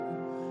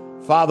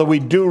Father, we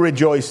do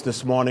rejoice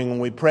this morning,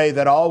 and we pray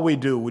that all we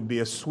do would be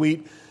a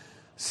sweet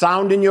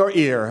sound in your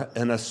ear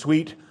and a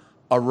sweet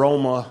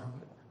aroma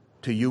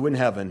to you in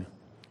heaven.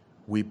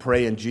 We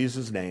pray in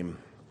Jesus' name.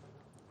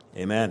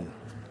 Amen.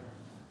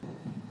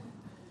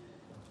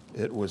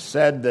 It was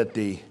said that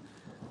the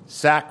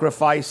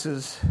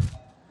sacrifices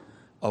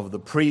of the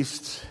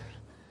priests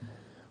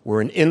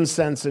were an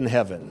incense in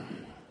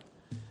heaven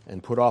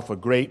and put off a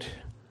great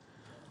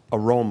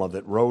aroma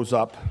that rose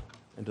up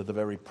into the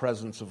very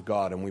presence of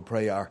God. And we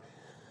pray our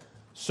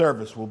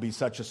service will be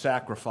such a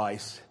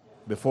sacrifice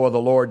before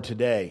the Lord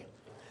today.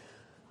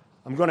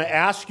 I'm going to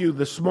ask you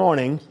this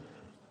morning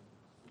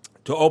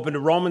to open to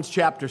Romans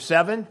chapter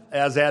 7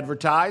 as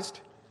advertised.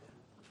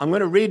 I'm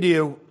going to read to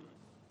you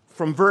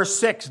from verse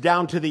 6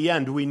 down to the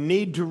end. We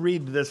need to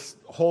read this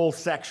whole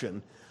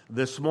section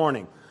this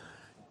morning.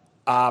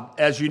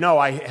 As you know,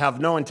 I have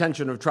no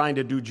intention of trying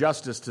to do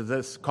justice to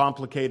this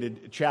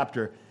complicated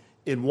chapter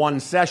in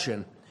one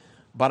session,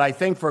 but I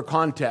think for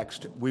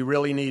context, we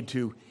really need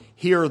to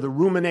hear the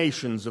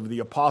ruminations of the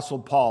Apostle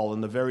Paul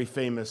in the very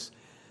famous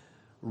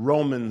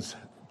Romans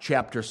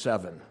chapter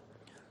 7.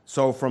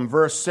 So from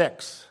verse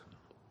 6,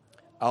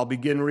 I'll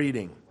begin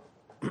reading.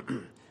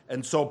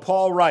 And so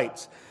Paul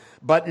writes,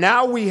 "But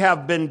now we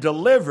have been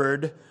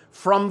delivered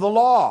from the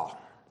law,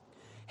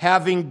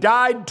 having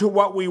died to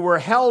what we were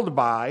held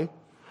by,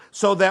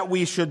 so that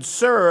we should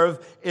serve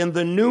in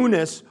the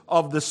newness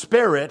of the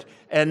Spirit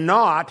and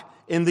not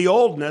in the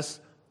oldness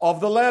of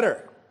the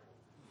letter.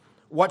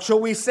 What shall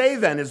we say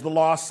then? Is the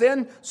law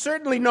sin?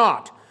 Certainly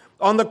not.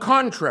 On the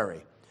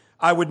contrary,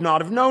 I would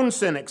not have known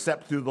sin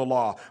except through the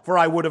law, for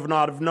I would have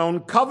not have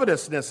known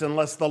covetousness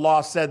unless the law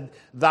said,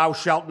 'Thou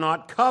shalt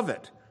not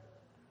covet.'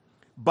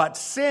 But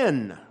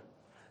sin,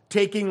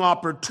 taking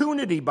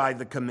opportunity by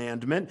the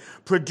commandment,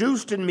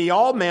 produced in me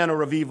all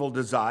manner of evil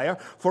desire,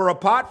 for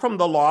apart from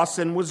the law,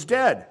 sin was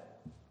dead.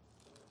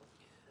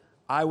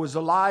 I was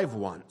alive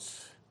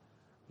once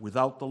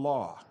without the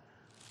law.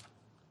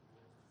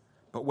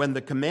 But when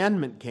the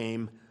commandment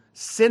came,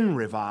 sin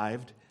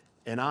revived,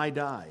 and I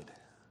died.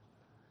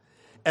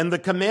 And the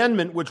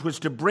commandment which was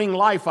to bring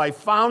life I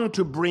found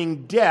to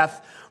bring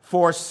death,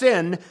 for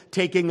sin,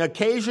 taking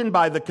occasion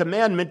by the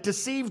commandment,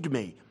 deceived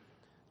me,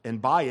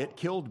 and by it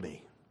killed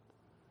me.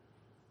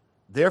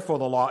 Therefore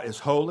the law is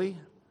holy,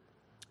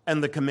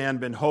 and the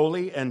commandment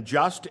holy and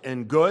just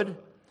and good.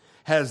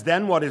 Has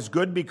then what is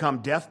good become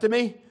death to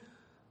me?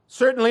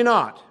 Certainly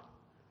not.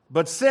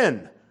 But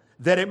sin,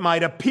 that it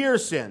might appear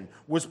sin,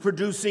 was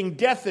producing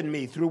death in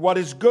me through what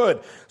is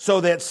good, so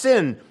that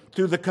sin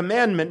through the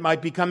commandment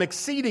might become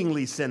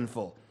exceedingly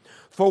sinful.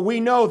 For we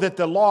know that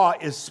the law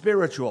is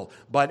spiritual,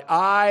 but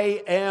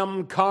I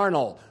am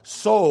carnal,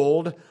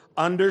 sold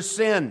under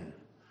sin.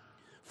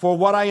 For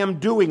what I am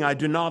doing I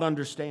do not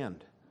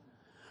understand.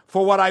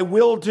 For what I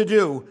will to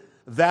do,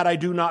 that I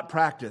do not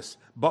practice,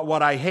 but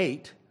what I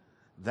hate,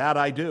 that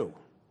I do.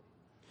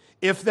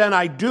 If then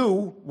I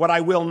do what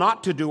I will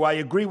not to do, I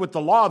agree with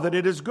the law that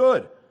it is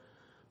good.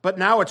 But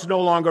now it's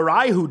no longer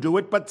I who do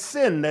it, but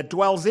sin that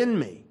dwells in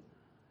me.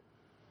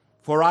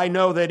 For I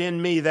know that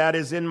in me, that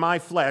is in my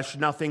flesh,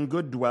 nothing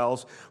good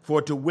dwells.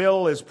 For to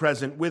will is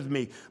present with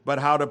me, but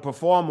how to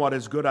perform what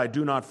is good I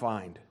do not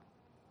find.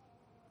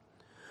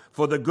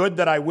 For the good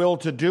that I will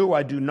to do,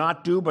 I do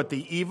not do, but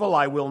the evil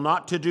I will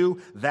not to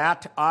do,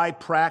 that I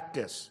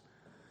practice.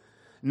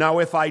 Now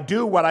if I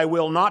do what I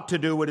will not to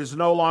do, it is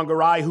no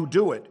longer I who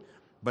do it,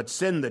 but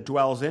sin that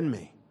dwells in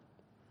me.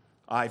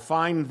 I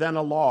find then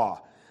a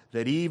law,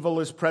 that evil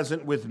is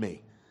present with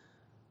me,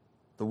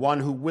 the one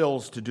who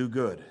wills to do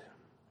good.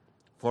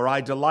 For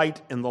I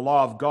delight in the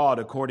law of God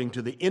according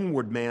to the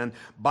inward man,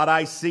 but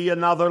I see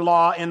another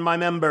law in my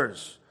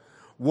members,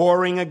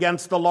 warring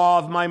against the law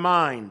of my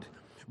mind,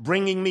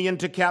 bringing me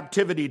into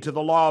captivity to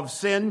the law of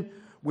sin,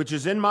 which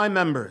is in my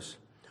members.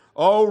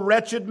 O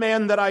wretched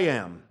man that I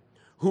am,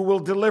 who will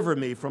deliver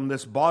me from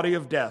this body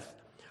of death?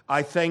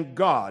 I thank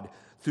God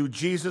through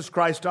Jesus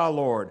Christ our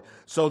Lord.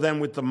 So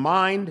then with the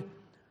mind,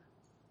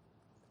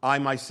 I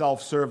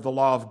myself serve the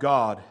law of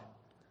God,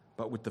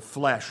 but with the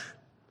flesh,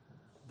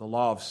 the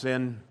law of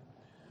sin.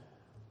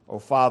 Oh,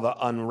 Father,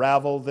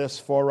 unravel this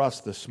for us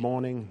this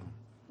morning.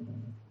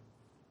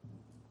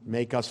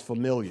 Make us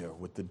familiar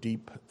with the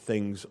deep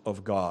things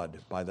of God.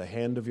 By the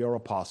hand of your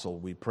apostle,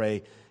 we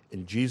pray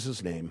in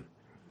Jesus' name.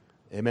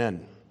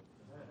 Amen.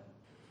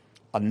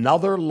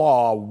 Another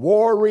law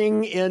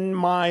warring in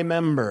my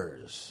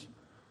members.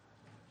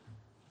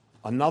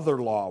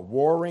 Another law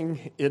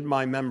warring in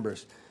my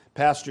members.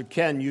 Pastor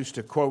Ken used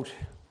to quote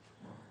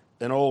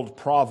an old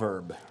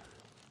proverb.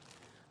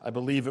 I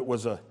believe it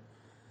was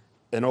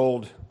an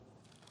old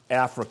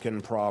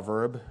African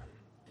proverb.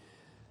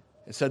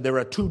 It said, there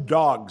are two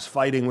dogs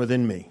fighting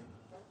within me.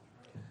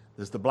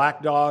 There's the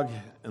black dog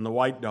and the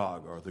white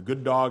dog, or the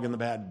good dog and the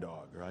bad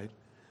dog, right?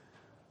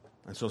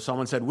 And so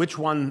someone said, which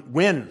one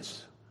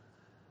wins?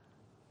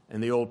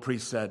 And the old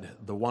priest said,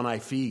 the one I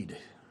feed.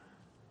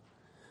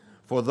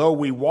 For though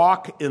we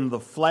walk in the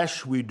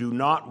flesh, we do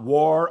not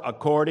war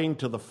according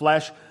to the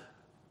flesh.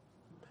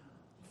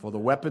 For the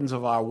weapons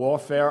of our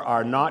warfare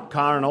are not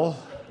carnal,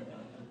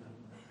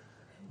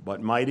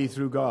 but mighty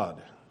through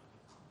God,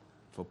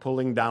 for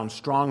pulling down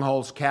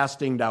strongholds,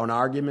 casting down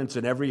arguments,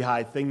 and every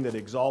high thing that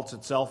exalts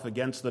itself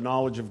against the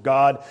knowledge of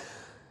God.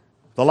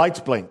 The lights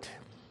blinked.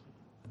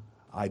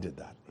 I did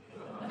that.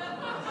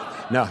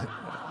 No.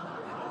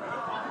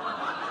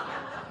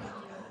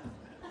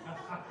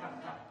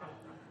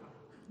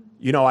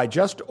 You know, I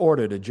just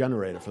ordered a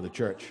generator for the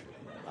church.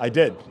 I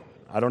did.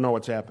 I don't know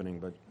what's happening,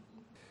 but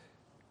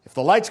if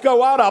the lights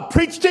go out, I'll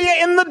preach to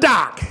you in the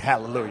dark.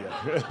 Hallelujah.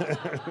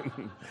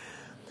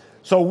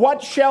 So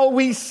what shall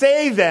we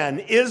say then?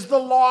 Is the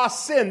law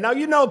sin? Now,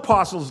 you know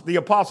the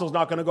apostle's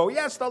not going to go,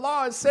 yes, the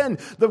law is sin.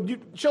 The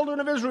children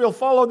of Israel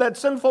followed that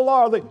sinful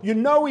law. You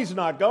know he's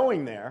not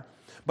going there,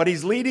 but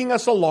he's leading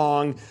us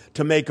along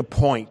to make a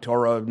point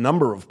or a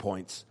number of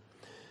points.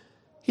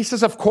 He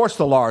says, of course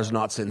the law is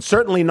not sin.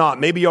 Certainly not.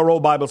 Maybe your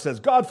old Bible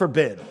says, God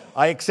forbid.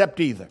 I accept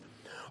either.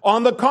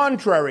 On the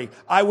contrary,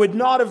 I would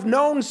not have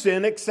known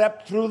sin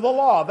except through the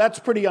law. That's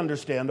pretty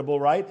understandable,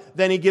 right?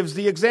 Then he gives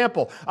the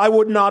example. I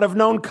would not have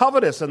known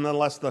covetous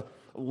unless the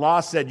law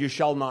said you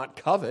shall not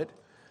covet.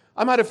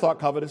 I might have thought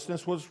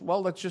covetousness was,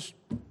 well, that's just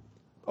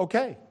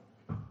okay.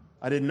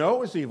 I didn't know it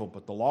was evil,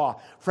 but the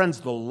law. Friends,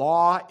 the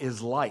law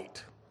is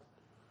light.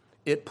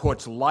 It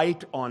puts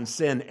light on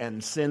sin,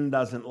 and sin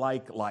doesn't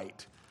like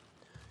light.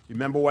 You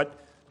remember what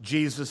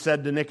Jesus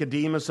said to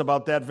Nicodemus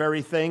about that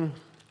very thing?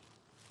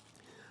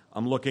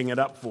 I'm looking it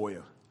up for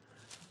you.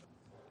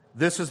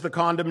 This is the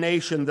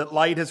condemnation, that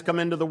light has come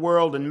into the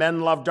world, and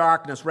men love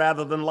darkness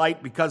rather than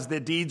light because their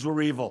deeds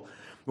were evil.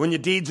 When your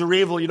deeds are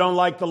evil, you don't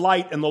like the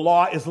light, and the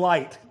law is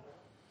light.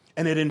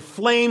 And it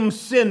inflames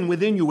sin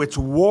within you. It's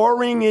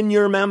warring in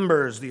your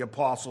members, the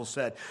apostle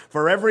said.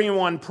 For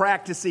everyone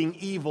practicing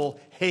evil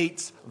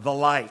hates the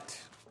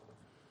light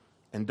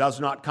and does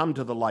not come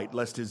to the light,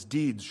 lest his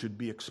deeds should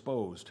be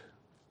exposed.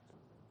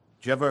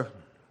 Do you ever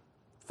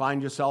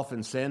find yourself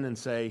in sin and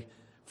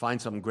find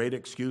some great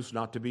excuse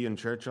not to be in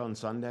church on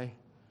Sunday?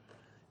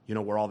 You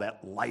know where all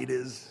that light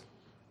is,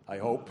 I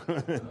hope.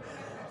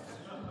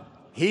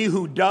 He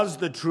who does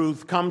the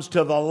truth comes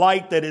to the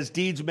light, that his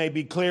deeds may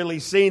be clearly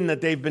seen,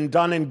 that they've been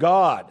done in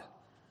God.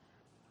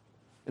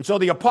 And so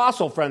the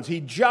apostle, friends, he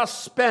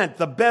just spent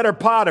the better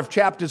part of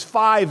chapters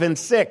 5 and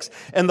 6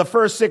 and the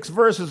first 6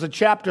 verses of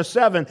chapter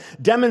 7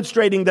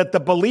 demonstrating that the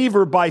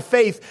believer by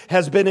faith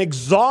has been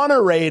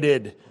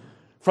exonerated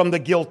from the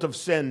guilt of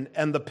sin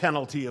and the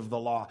penalty of the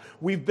law.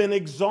 We've been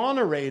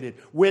exonerated.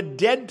 We're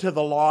dead to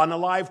the law and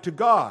alive to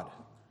God.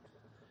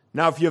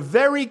 Now, if you're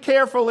very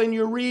careful in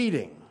your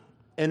reading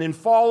and in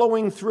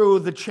following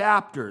through the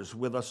chapters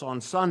with us on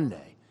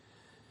Sunday,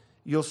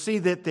 you'll see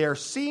that there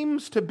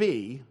seems to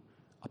be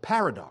a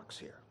paradox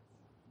here,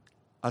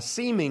 a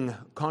seeming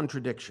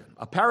contradiction.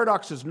 A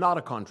paradox is not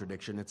a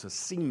contradiction, it's a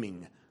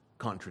seeming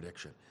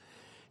contradiction.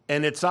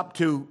 And it's up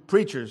to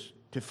preachers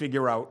to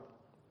figure out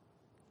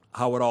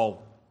how it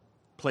all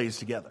plays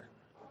together.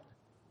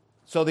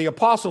 So the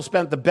apostle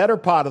spent the better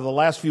part of the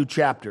last few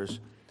chapters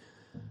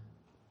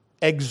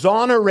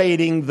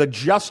exonerating the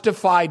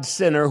justified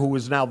sinner who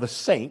is now the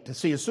saint.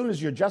 See, as soon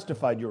as you're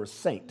justified, you're a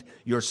saint.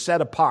 You're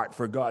set apart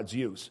for God's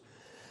use.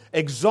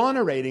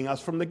 Exonerating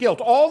us from the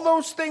guilt. All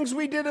those things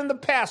we did in the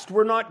past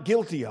we're not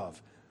guilty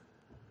of.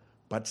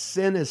 But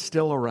sin is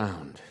still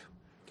around.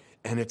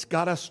 And it's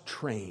got us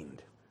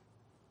trained.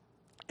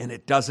 And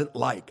it doesn't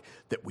like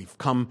that we've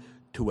come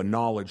to a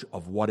knowledge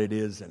of what it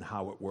is and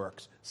how it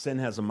works. Sin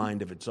has a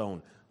mind of its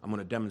own. I'm going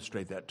to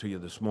demonstrate that to you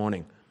this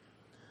morning.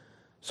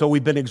 So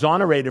we've been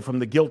exonerated from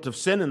the guilt of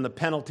sin and the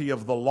penalty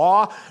of the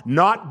law,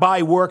 not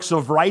by works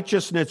of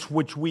righteousness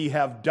which we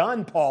have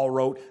done, Paul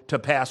wrote to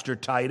Pastor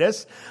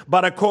Titus,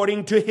 but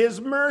according to his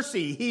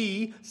mercy,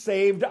 he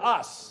saved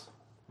us.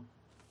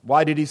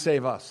 Why did he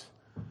save us?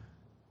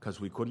 Because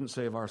we couldn't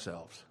save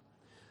ourselves.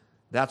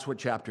 That's what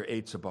chapter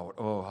 8's about.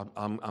 Oh,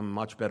 I'm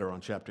much better on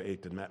chapter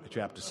 8 than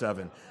chapter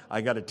 7. I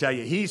got to tell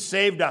you, he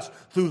saved us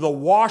through the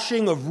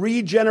washing of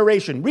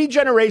regeneration.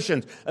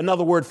 Regeneration's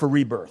another word for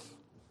rebirth.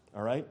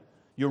 All right?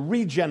 You're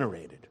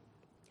regenerated.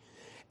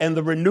 And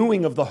the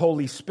renewing of the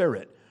Holy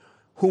Spirit,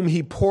 whom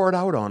he poured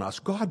out on us.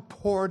 God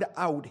poured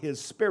out his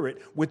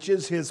Spirit, which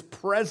is his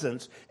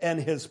presence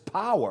and his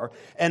power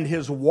and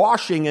his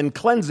washing and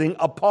cleansing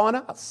upon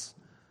us.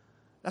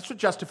 That's what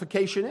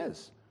justification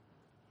is.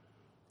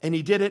 And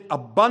he did it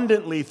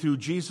abundantly through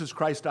Jesus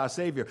Christ our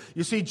Savior.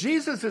 You see,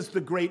 Jesus is the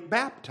great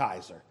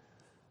baptizer.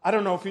 I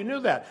don't know if you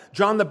knew that.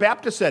 John the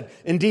Baptist said,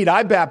 "Indeed,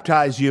 I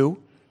baptize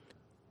you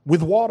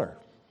with water.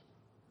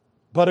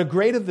 But a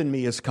greater than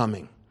me is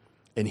coming,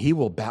 and he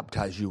will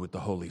baptize you with the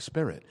Holy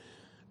Spirit."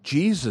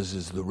 Jesus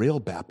is the real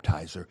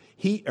baptizer.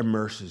 He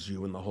immerses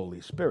you in the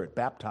Holy Spirit.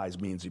 Baptize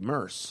means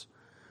immerse.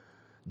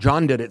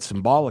 John did it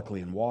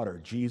symbolically in water.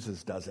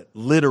 Jesus does it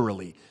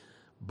literally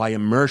by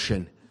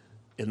immersion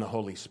in the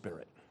Holy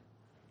Spirit.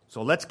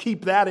 So let's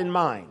keep that in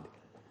mind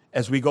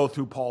as we go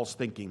through Paul's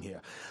thinking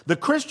here. The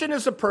Christian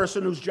is a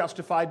person who's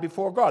justified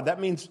before God. That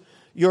means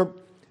your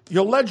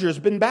ledger's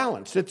been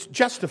balanced. It's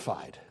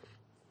justified.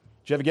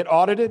 Did you ever get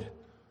audited?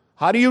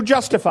 How do you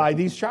justify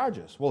these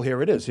charges? Well,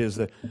 here it is. Here's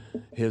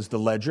the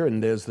ledger,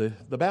 and there's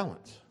the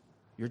balance.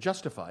 You're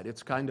justified.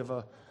 It's kind of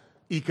a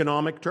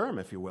economic term,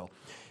 if you will.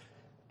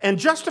 And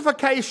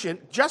justification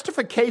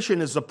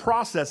is a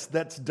process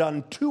that's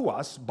done to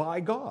us by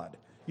God.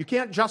 You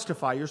can't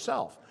justify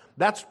yourself.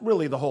 That's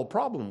really the whole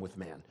problem with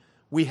man.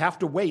 We have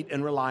to wait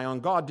and rely on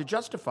God to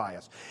justify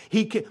us.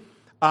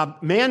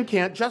 Man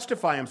can't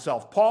justify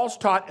himself. Paul's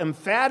taught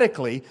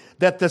emphatically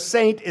that the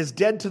saint is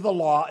dead to the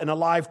law and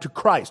alive to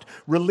Christ,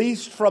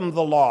 released from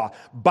the law,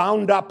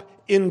 bound up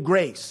in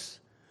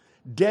grace,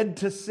 dead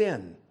to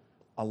sin,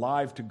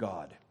 alive to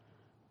God.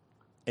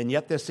 And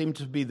yet there seems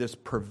to be this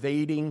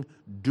pervading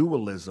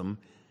dualism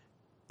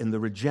in the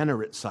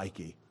regenerate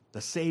psyche,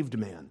 the saved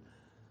man.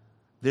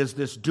 There's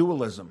this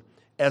dualism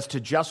as to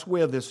just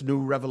where this new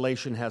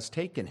revelation has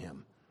taken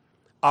him.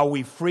 Are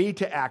we free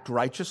to act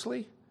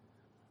righteously?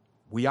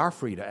 We are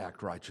free to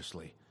act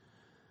righteously.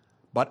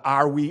 But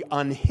are we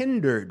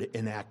unhindered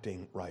in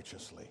acting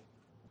righteously?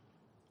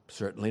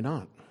 Certainly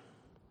not.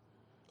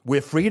 We're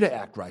free to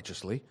act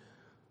righteously,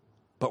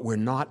 but we're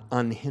not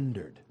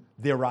unhindered.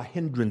 There are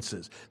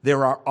hindrances.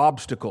 There are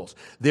obstacles.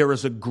 There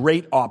is a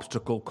great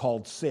obstacle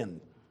called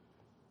sin.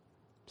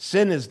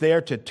 Sin is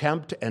there to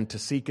tempt and to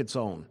seek its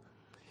own,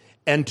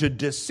 and to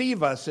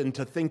deceive us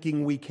into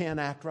thinking we can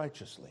act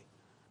righteously.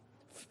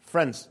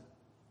 Friends,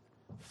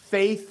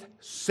 faith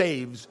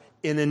saves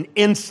in an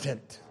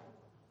instant.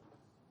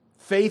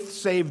 Faith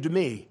saved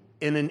me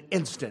in an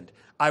instant.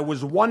 I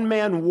was one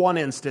man one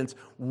instant,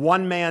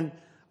 one man,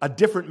 a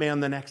different man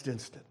the next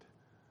instant.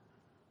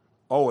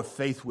 Oh, if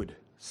faith would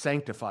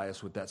sanctify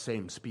us with that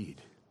same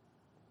speed.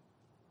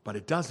 But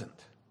it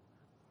doesn't.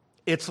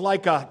 It's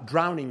like a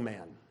drowning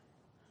man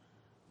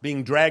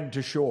being dragged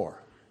to shore.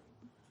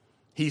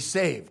 He's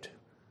saved.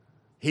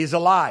 He's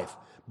alive.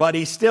 But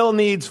he still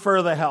needs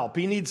further help.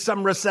 He needs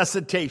some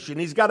resuscitation.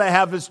 He's got to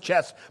have his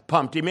chest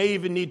pumped. He may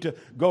even need to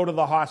go to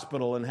the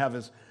hospital and have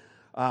his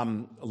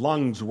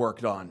lungs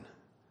worked on.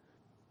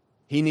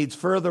 He needs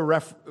further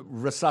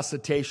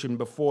resuscitation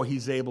before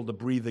he's able to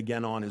breathe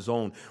again on his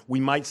own. We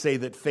might say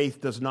that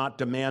faith does not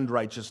demand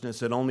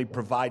righteousness. It only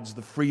provides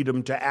the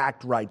freedom to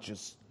act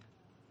righteous.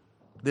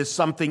 There's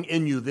something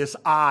in you, this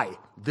I,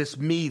 this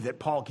me that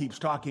Paul keeps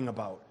talking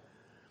about.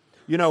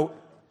 You know,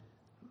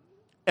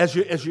 as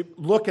you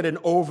look at an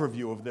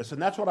overview of this, and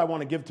that's what I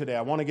want to give today.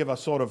 I want to give a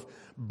sort of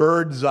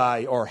bird's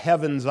eye or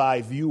heaven's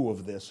eye view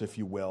of this, if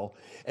you will,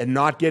 and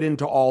not get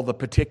into all the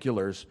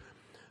particulars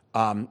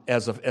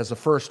as a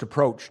first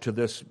approach to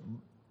this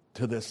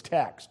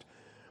text.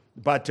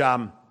 But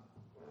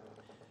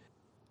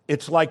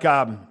it's like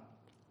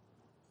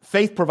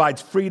faith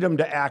provides freedom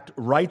to act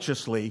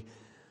righteously,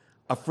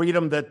 a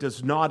freedom that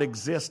does not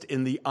exist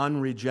in the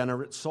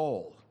unregenerate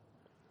soul.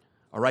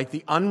 All right,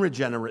 the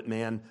unregenerate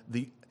man,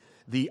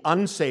 the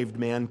unsaved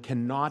man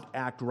cannot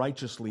act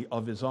righteously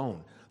of his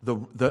own.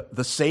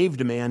 The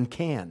saved man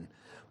can,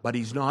 but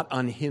he's not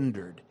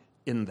unhindered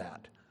in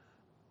that.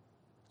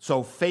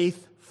 So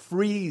faith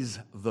frees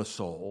the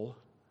soul,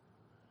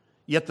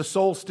 yet the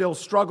soul still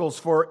struggles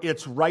for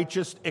its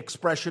righteous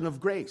expression of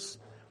grace.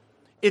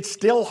 It's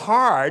still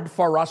hard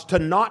for us to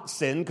not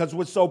sin because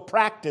we're so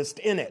practiced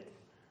in it.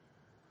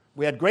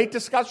 We had great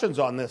discussions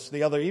on this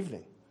the other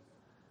evening.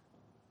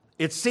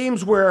 It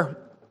seems we're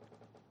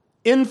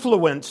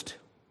influenced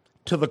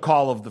to the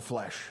call of the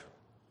flesh.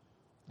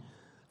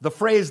 The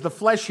phrase "the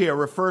flesh" here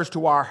refers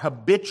to our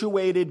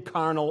habituated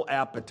carnal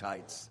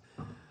appetites.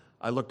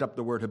 I looked up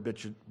the word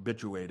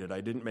habituated.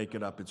 I didn't make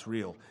it up. It's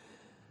real.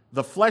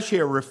 The flesh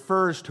here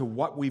refers to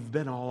what we've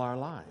been all our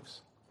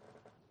lives.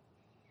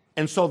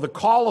 And so the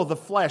call of the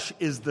flesh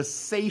is the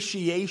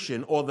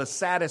satiation or the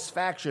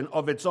satisfaction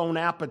of its own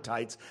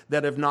appetites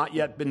that have not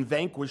yet been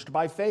vanquished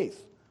by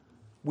faith.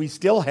 We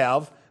still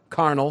have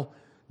carnal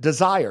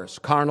desires,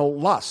 carnal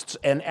lusts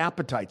and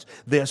appetites.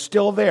 They're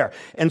still there.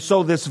 And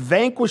so this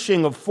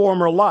vanquishing of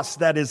former lusts,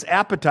 that is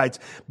appetites,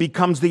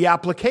 becomes the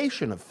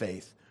application of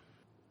faith.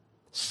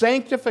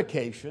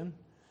 Sanctification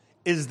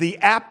is the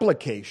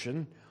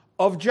application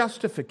of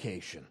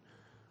justification.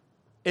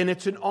 And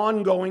it's an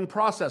ongoing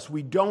process.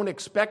 We don't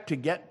expect to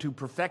get to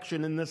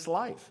perfection in this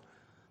life.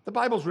 The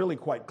Bible's really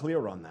quite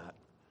clear on that.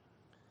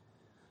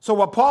 So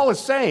what Paul is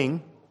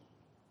saying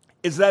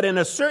is that in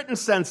a certain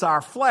sense,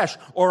 our flesh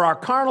or our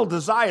carnal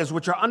desires,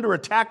 which are under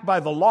attack by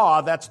the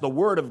law, that's the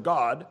Word of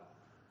God,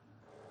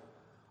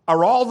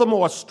 are all the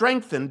more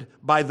strengthened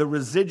by the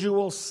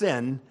residual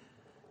sin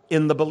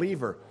in the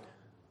believer.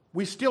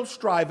 We still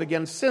strive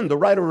against sin. The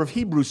writer of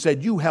Hebrews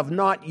said, "You have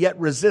not yet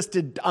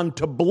resisted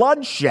unto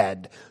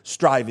bloodshed,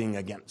 striving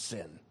against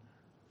sin."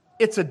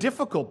 It's a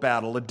difficult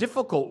battle, a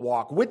difficult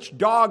walk. Which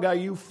dog are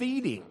you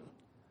feeding?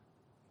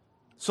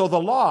 So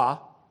the law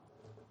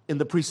in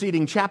the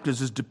preceding chapters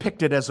is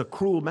depicted as a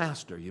cruel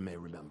master, you may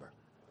remember.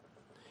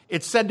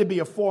 It's said to be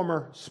a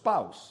former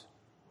spouse,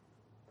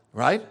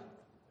 right?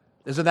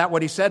 Isn't that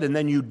what he said? And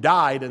then you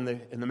died, and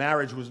the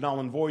marriage was null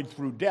and void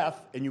through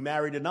death, and you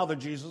married another,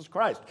 Jesus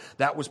Christ.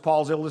 That was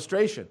Paul's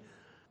illustration.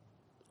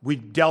 We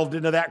delved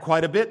into that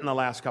quite a bit in the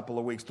last couple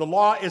of weeks. The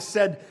law is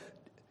said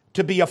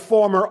to be a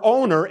former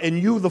owner and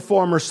you the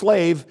former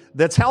slave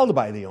that's held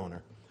by the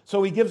owner.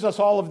 So he gives us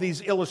all of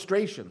these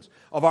illustrations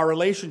of our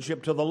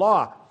relationship to the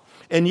law.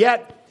 And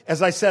yet,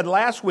 as I said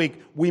last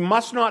week, we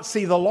must not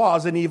see the law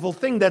as an evil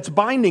thing that's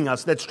binding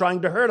us, that's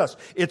trying to hurt us.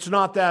 It's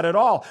not that at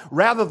all.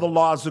 Rather, the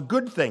law is a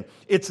good thing.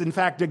 It's, in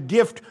fact, a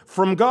gift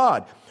from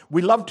God.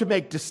 We love to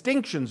make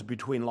distinctions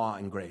between law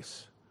and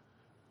grace.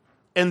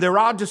 And there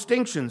are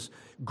distinctions,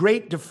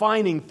 great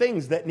defining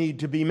things that need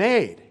to be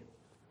made.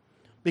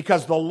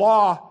 Because the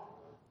law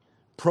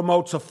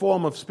promotes a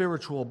form of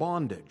spiritual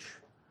bondage,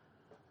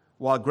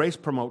 while grace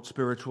promotes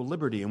spiritual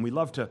liberty. And we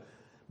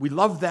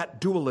love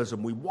that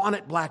dualism. We want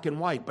it black and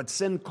white, but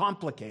sin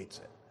complicates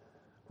it,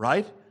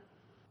 right?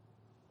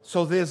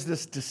 So there's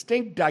this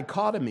distinct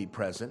dichotomy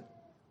present,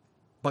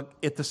 but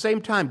at the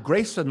same time,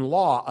 grace and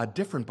law are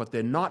different, but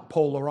they're not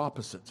polar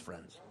opposites,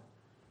 friends.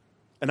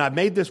 And I've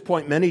made this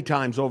point many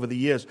times over the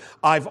years.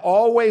 I've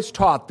always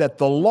taught that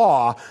the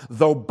law,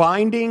 though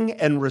binding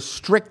and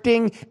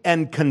restricting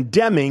and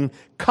condemning,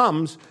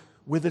 comes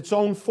with its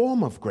own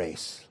form of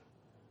grace.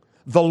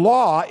 The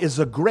law is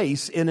a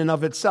grace in and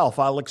of itself.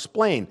 I'll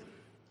explain.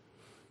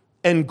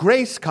 And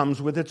grace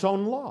comes with its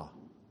own law.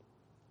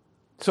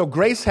 So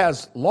grace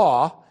has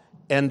law,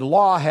 and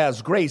law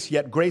has grace,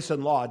 yet grace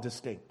and law are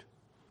distinct.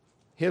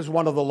 Here's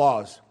one of the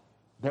laws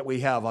that we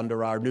have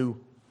under our new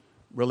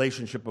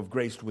relationship of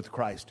grace with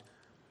Christ.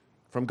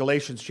 From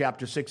Galatians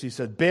chapter 6, he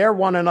said, "Bear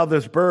one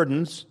another's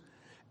burdens,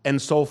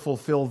 and so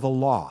fulfill the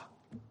law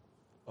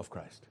of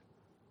Christ."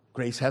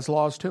 Grace has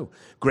laws too.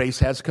 Grace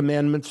has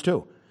commandments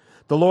too.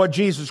 The Lord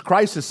Jesus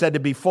Christ is said to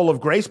be full of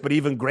grace, but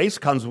even grace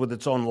comes with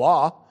its own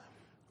law,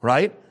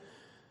 right?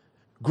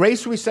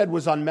 Grace, we said,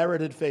 was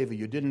unmerited favor.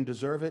 You didn't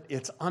deserve it.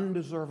 It's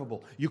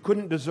undeservable. You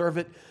couldn't deserve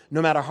it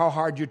no matter how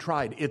hard you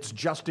tried. It's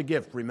just a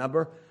gift.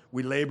 Remember?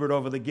 We labored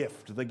over the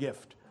gift.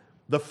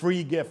 The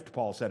free gift,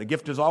 Paul said. A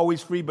gift is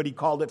always free, but he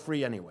called it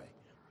free anyway.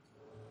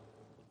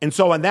 And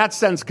so in that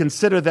sense,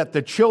 consider that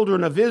the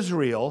children of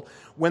Israel,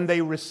 when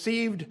they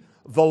received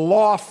the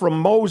law from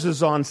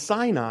Moses on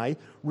Sinai,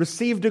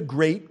 received a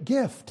great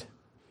gift.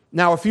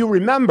 Now, if you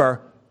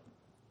remember,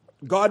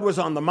 God was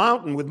on the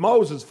mountain with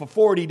Moses for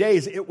 40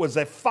 days. It was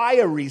a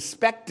fiery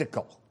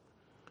spectacle.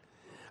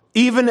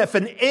 Even if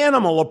an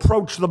animal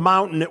approached the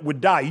mountain, it would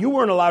die. You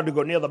weren't allowed to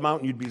go near the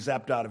mountain, you'd be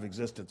zapped out of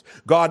existence.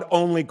 God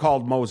only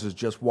called Moses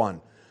just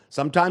one.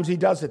 Sometimes he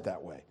does it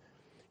that way.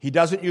 He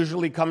doesn't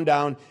usually come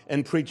down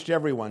and preach to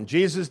everyone.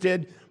 Jesus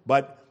did,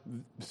 but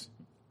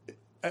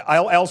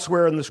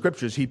elsewhere in the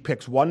scriptures, he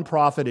picks one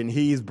prophet and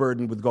he's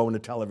burdened with going to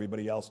tell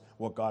everybody else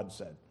what God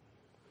said.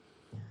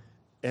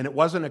 And it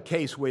wasn't a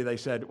case where they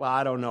said, well,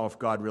 I don't know if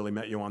God really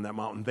met you on that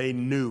mountain. They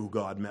knew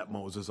God met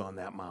Moses on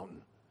that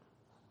mountain,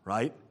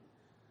 right?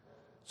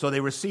 So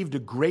they received a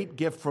great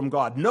gift from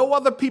God. No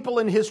other people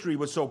in history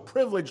was so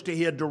privileged to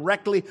hear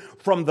directly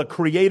from the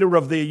creator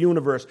of the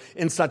universe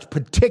in such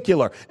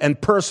particular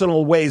and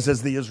personal ways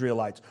as the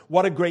Israelites.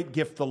 What a great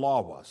gift the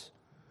law was.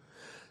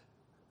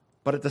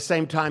 But at the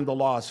same time, the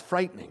law is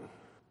frightening,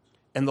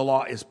 and the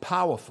law is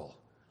powerful.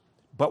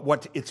 But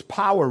what its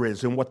power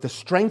is and what the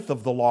strength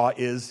of the law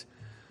is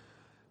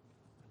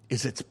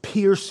its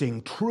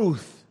piercing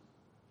truth.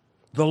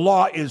 The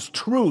law is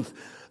truth.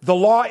 The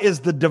law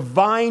is the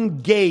divine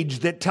gauge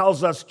that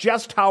tells us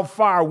just how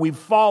far we've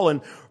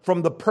fallen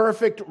from the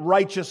perfect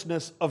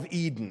righteousness of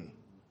Eden,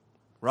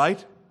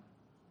 right?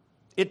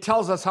 It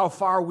tells us how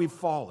far we've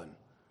fallen.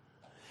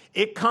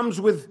 It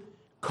comes with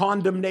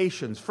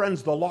condemnations.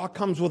 Friends, the law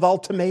comes with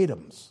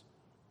ultimatums.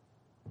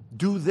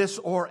 Do this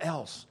or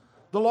else.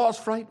 The law is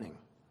frightening.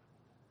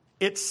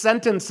 Its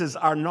sentences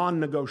are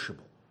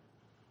non-negotiable.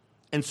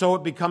 And so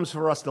it becomes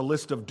for us the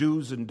list of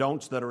do's and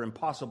don'ts that are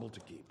impossible to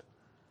keep.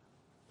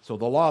 So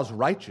the law is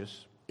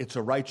righteous. It's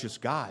a righteous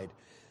guide,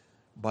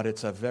 but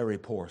it's a very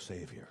poor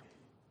Savior.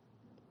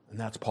 And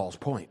that's Paul's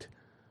point.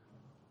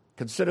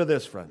 Consider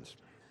this, friends.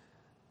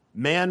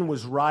 Man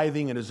was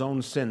writhing in his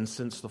own sin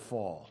since the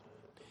fall.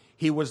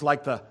 He was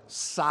like the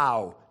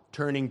sow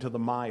turning to the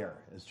mire,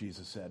 as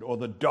Jesus said, or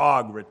the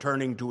dog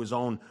returning to his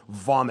own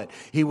vomit.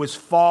 He was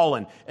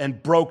fallen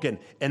and broken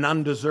and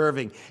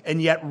undeserving.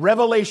 And yet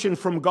revelation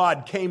from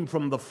God came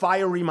from the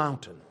fiery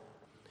mountain.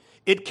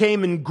 It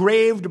came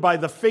engraved by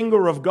the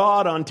finger of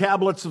God on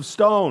tablets of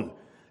stone.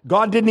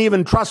 God didn't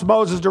even trust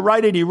Moses to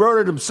write it. He wrote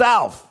it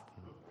himself.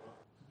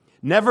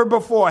 Never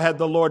before had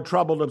the Lord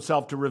troubled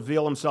himself to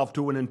reveal himself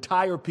to an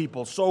entire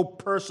people so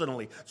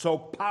personally, so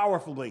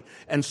powerfully,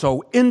 and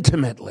so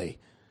intimately.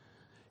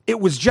 It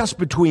was just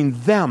between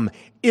them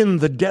in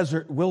the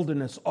desert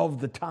wilderness of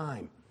the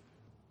time.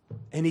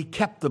 And he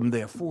kept them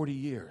there 40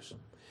 years.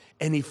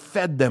 And he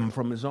fed them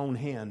from his own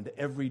hand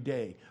every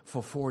day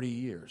for 40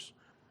 years.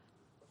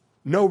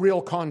 No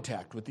real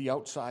contact with the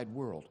outside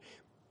world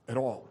at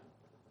all.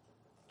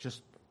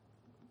 Just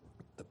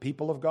the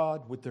people of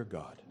God with their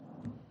God.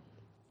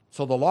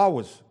 So the law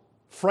was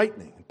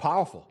frightening and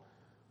powerful,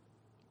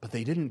 but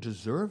they didn't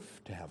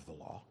deserve to have the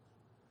law.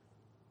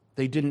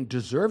 They didn't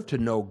deserve to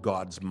know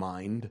God's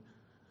mind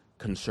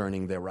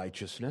concerning their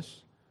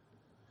righteousness.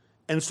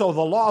 And so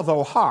the law,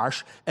 though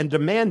harsh and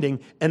demanding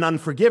and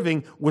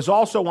unforgiving, was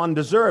also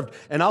undeserved.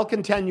 And I'll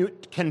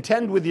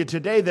contend with you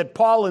today that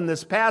Paul in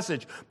this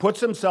passage puts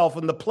himself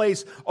in the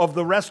place of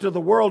the rest of the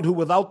world who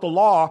without the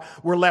law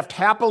were left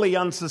happily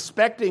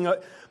unsuspecting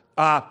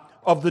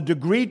of the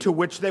degree to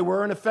which they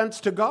were an offense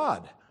to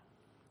God.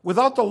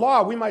 Without the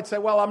law, we might say,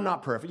 well, I'm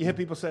not perfect. You hear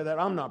people say that,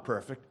 I'm not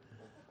perfect.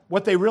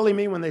 What they really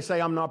mean when they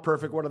say I'm not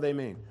perfect, what do they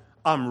mean?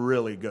 I'm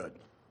really good.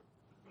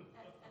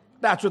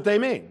 That's what they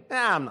mean.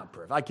 I'm not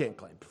perfect. I can't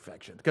claim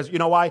perfection. Because you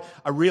know why?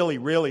 A really,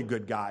 really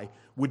good guy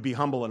would be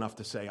humble enough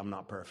to say I'm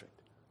not perfect.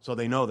 So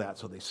they know that,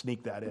 so they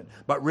sneak that in.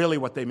 But really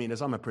what they mean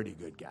is I'm a pretty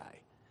good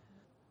guy.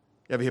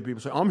 You ever hear people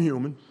say, I'm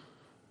human.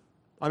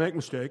 I make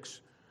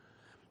mistakes.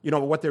 You know,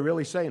 what they're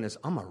really saying is,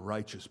 I'm a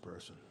righteous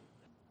person.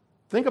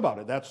 Think about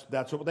it.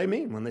 That's what they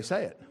mean when they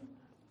say it.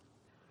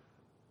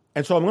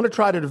 And so I'm going to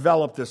try to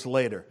develop this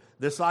later.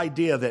 This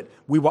idea that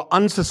we were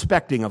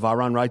unsuspecting of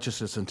our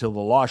unrighteousness until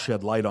the law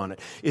shed light on it.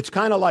 It's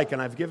kind of like,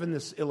 and I've given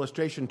this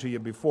illustration to you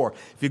before,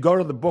 if you go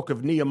to the book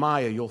of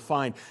Nehemiah, you'll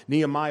find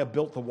Nehemiah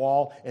built the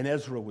wall and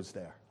Ezra was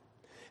there.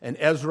 And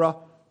Ezra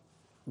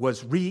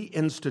was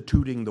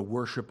reinstituting the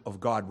worship of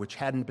God, which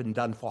hadn't been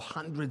done for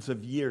hundreds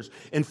of years.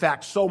 In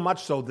fact, so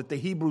much so that the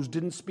Hebrews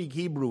didn't speak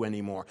Hebrew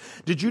anymore.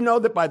 Did you know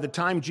that by the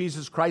time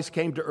Jesus Christ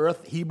came to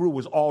earth, Hebrew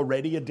was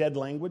already a dead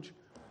language?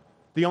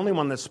 The only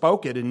one that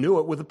spoke it and knew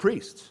it were the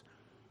priests.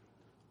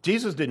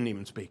 Jesus didn't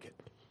even speak it.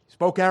 He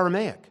spoke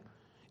Aramaic.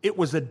 It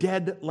was a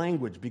dead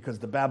language because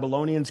the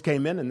Babylonians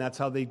came in and that's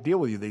how they deal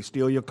with you. They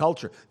steal your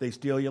culture. They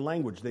steal your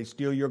language. They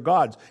steal your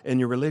gods and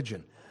your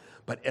religion.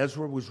 But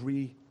Ezra was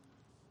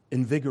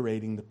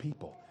reinvigorating the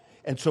people.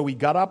 And so he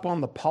got up on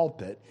the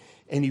pulpit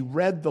and he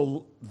read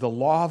the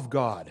law of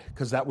God,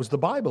 because that was the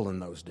Bible in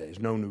those days.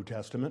 No New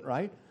Testament,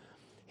 right?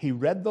 He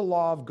read the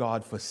law of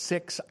God for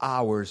 6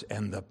 hours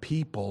and the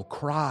people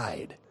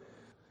cried.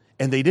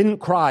 And they didn't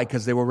cry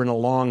because they were in a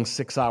long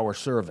 6-hour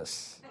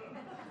service.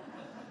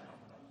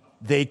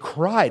 They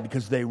cried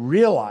because they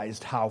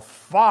realized how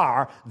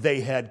far they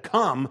had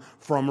come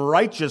from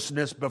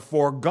righteousness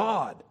before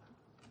God.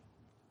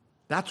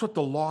 That's what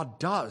the law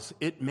does.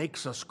 It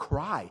makes us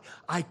cry.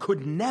 I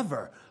could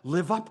never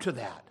live up to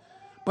that.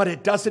 But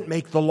it doesn't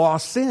make the law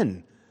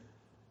sin.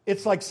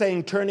 It's like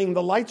saying turning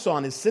the lights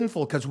on is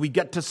sinful because we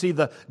get to see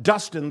the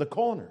dust in the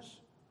corners.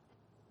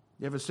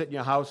 You ever sit in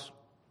your house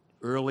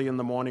early in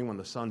the morning when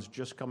the sun's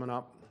just coming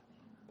up,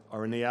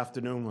 or in the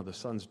afternoon when the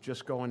sun's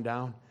just going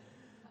down,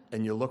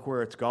 and you look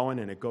where it's going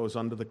and it goes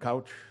under the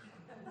couch?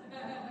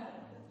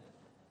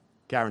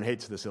 Karen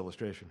hates this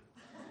illustration.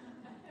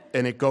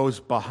 And it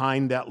goes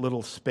behind that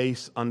little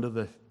space under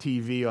the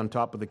TV on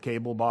top of the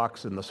cable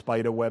box, and the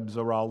spider webs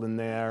are all in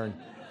there.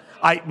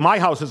 And my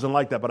house isn't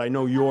like that, but I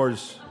know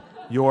yours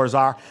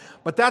are.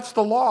 But that's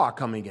the law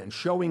coming in,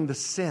 showing the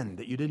sin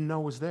that you didn't know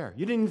was there.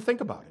 You didn't even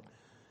think about it.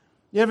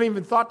 You never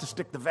even thought to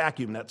stick the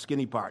vacuum, that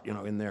skinny part,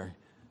 in there.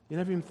 You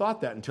never even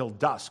thought that until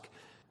dusk.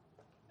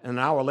 And an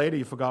hour later,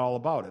 you forgot all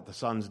about it. The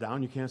sun's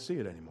down, you can't see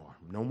it anymore.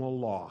 No more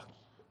law.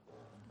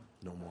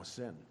 No more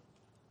sin.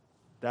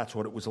 That's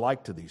what it was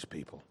like to these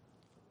people.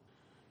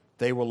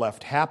 They were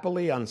left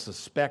happily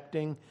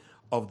unsuspecting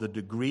of the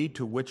degree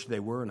to which they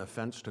were an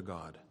offense to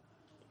God.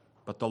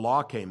 But the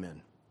law came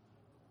in.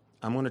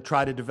 I'm going to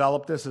try to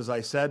develop this, as I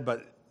said,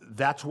 but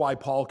that's why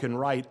Paul can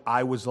write,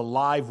 I was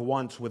alive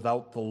once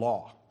without the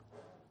law.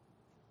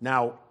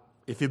 Now,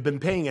 if you've been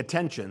paying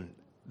attention,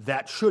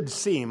 that should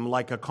seem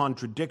like a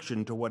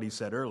contradiction to what he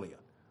said earlier.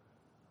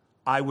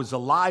 I was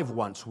alive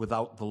once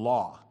without the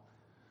law,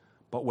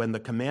 but when the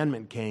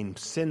commandment came,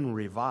 sin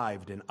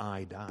revived and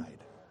I died.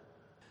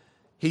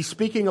 He's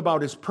speaking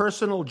about his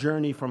personal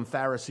journey from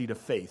Pharisee to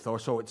faith, or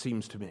so it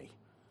seems to me.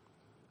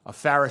 A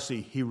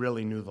Pharisee, he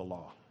really knew the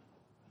law.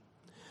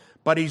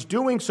 But he's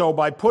doing so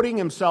by putting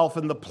himself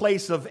in the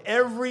place of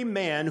every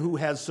man who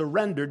has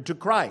surrendered to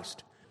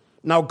Christ.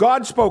 Now,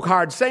 God spoke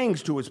hard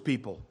sayings to his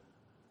people,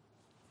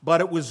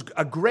 but it was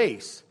a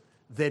grace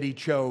that he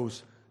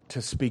chose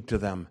to speak to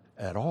them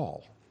at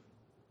all.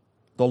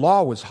 The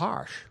law was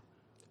harsh,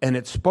 and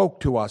it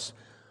spoke to us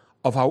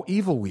of how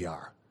evil we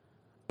are,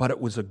 but it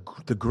was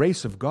the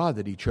grace of God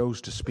that he chose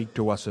to speak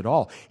to us at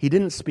all. He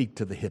didn't speak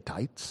to the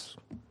Hittites.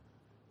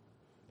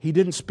 He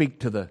didn't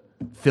speak to the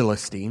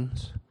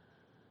Philistines.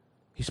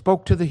 He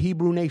spoke to the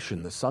Hebrew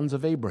nation, the sons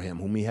of Abraham,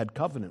 whom he had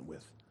covenant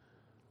with,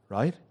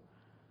 right?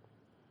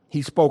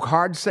 He spoke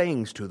hard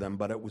sayings to them,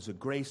 but it was a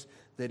grace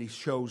that he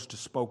chose to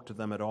spoke to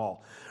them at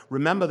all.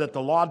 Remember that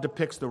the law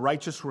depicts the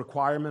righteous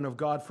requirement of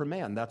God for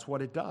man. That's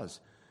what it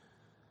does.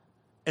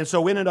 And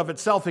so in and of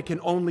itself, it can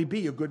only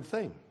be a good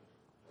thing.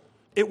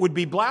 It would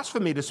be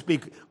blasphemy to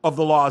speak of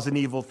the law as an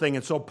evil thing.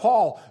 And so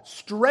Paul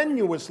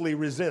strenuously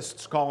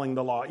resists calling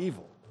the law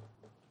evil.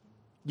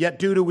 Yet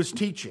due to his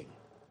teaching,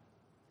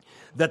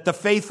 that the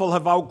faithful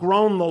have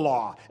outgrown the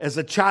law as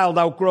a child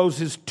outgrows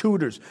his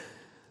tutors,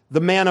 the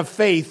man of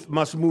faith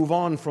must move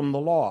on from the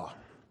law.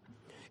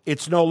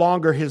 It's no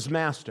longer his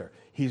master.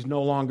 He's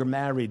no longer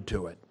married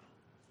to it.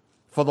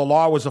 For the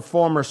law was a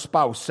former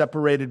spouse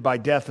separated by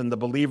death, and the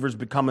believers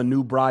become a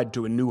new bride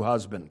to a new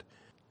husband.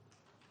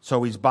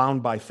 So he's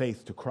bound by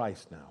faith to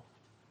Christ now.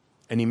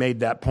 And he made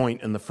that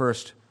point in the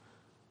first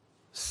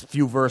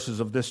few verses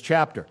of this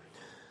chapter.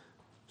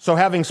 So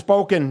having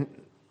spoken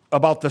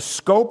about the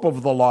scope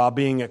of the law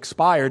being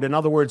expired, in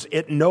other words,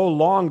 it no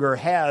longer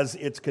has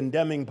its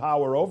condemning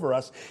power over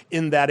us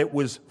in that it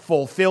was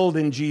fulfilled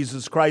in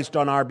Jesus Christ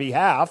on our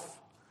behalf,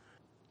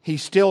 he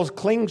still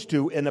clings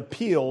to and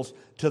appeals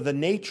to the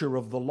nature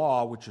of the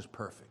law, which is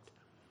perfect.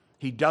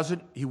 He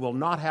will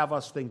not have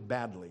us think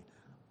badly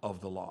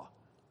of the law.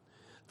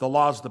 The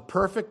law is the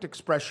perfect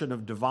expression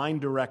of divine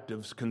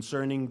directives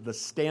concerning the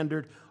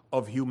standard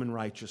of human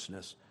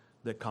righteousness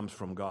that comes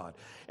from God.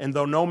 And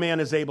though no man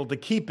is able to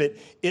keep it,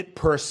 it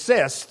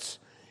persists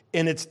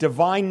in its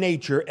divine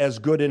nature as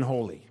good and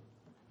holy.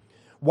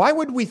 Why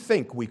would we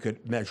think we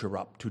could measure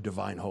up to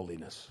divine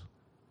holiness?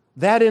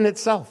 That in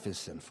itself is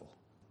sinful.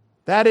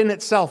 That in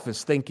itself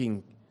is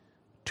thinking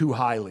too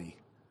highly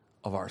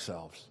of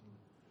ourselves.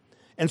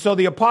 And so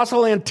the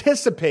apostle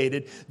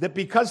anticipated that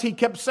because he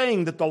kept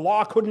saying that the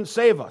law couldn't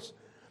save us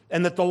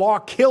and that the law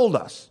killed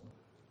us,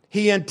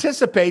 he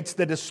anticipates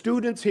that as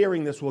students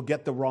hearing this will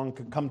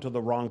come to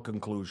the wrong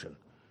conclusion.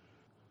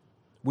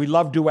 We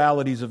love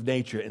dualities of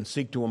nature and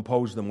seek to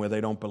impose them where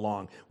they don't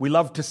belong. We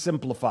love to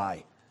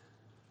simplify.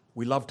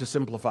 We love to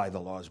simplify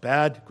the law is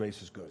bad,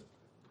 grace is good.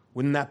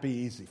 Wouldn't that be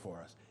easy for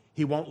us?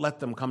 He won't let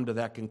them come to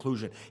that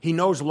conclusion. He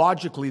knows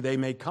logically they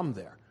may come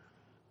there.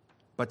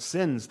 But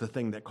sin's the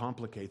thing that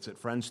complicates it,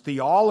 friends.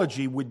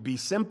 Theology would be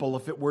simple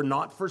if it were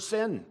not for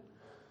sin.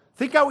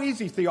 Think how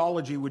easy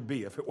theology would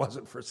be if it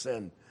wasn't for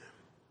sin.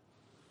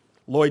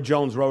 Lloyd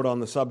Jones wrote on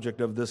the subject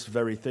of this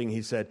very thing.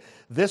 He said,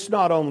 "This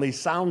not only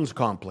sounds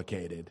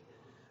complicated,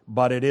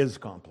 but it is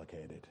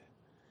complicated.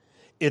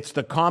 It's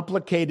the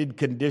complicated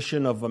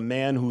condition of a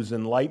man who's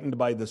enlightened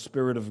by the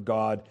Spirit of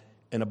God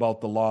and about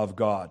the law of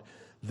God.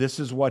 This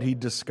is what he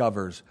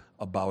discovers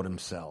about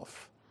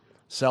himself."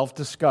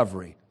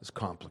 Self-discovery is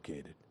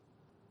complicated.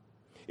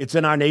 It's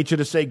in our nature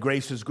to say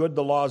grace is good,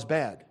 the law is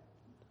bad.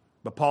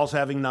 But Paul's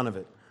having none of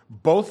it.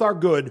 Both are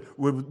good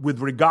with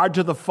regard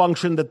to the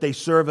function that they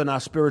serve in our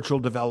spiritual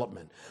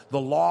development. The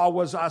law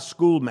was our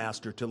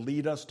schoolmaster to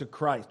lead us to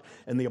Christ,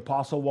 and the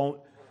apostle won't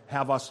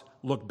have us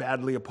look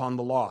badly upon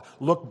the law.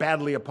 Look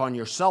badly upon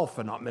yourself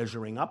for not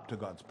measuring up to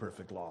God's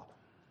perfect law.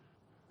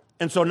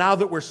 And so now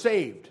that we're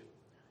saved,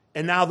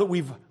 and now that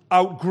we've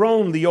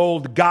outgrown the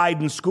old guide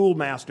and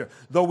schoolmaster,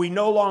 though we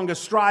no longer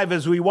strive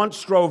as we once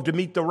strove to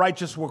meet the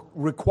righteous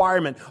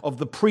requirement of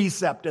the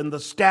precept and the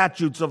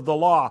statutes of the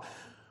law,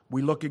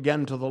 we look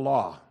again to the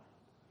law,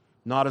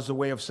 not as a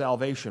way of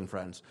salvation,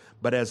 friends,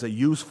 but as a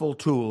useful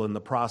tool in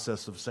the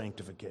process of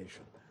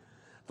sanctification.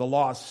 The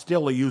law is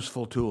still a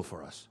useful tool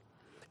for us.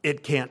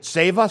 It can't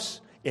save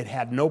us. It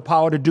had no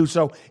power to do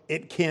so.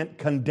 It can't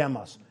condemn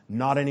us.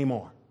 Not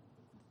anymore.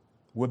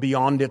 We're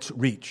beyond its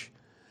reach.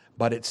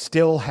 But it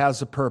still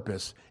has a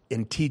purpose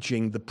in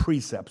teaching the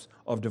precepts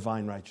of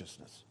divine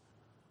righteousness.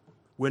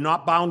 We're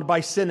not bound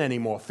by sin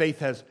anymore. Faith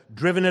has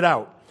driven it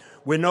out.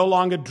 We're no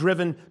longer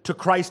driven to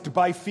Christ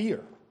by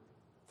fear,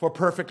 for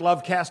perfect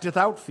love casteth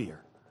out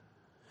fear.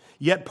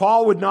 Yet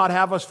Paul would not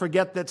have us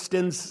forget that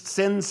sin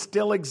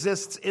still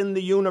exists in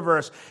the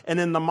universe and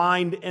in the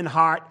mind and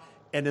heart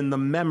and in the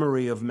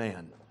memory of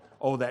man.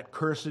 Oh, that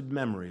cursed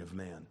memory of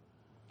man.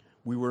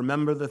 We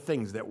remember the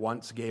things that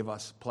once gave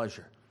us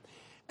pleasure.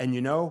 And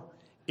you know,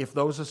 if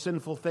those are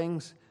sinful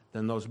things,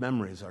 then those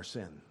memories are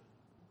sin.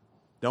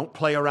 Don't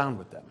play around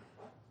with them.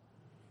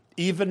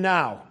 Even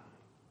now,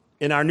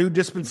 in our new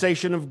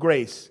dispensation of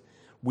grace,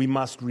 we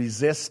must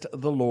resist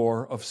the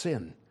lure of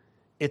sin.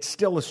 It's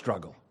still a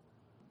struggle.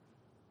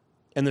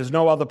 And there's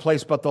no other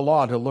place but the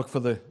law to look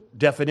for the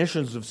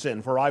definitions of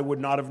sin. For I would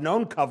not have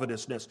known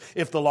covetousness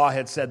if the law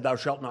had said, "Thou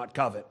shalt not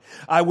covet."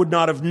 I would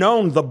not have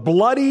known the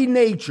bloody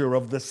nature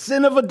of the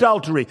sin of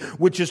adultery,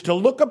 which is to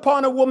look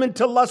upon a woman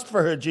to lust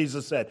for her,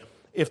 Jesus said,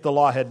 if the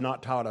law had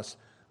not taught us,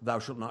 "Thou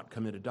shalt not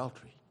commit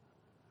adultery."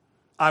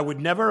 I would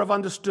never have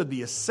understood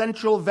the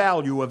essential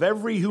value of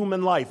every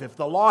human life if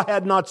the law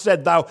had not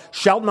said, "Thou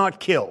shalt not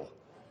kill."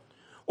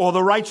 Or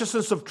the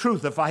righteousness of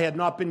truth if I had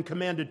not been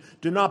commanded,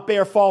 "Do not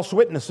bear false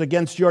witness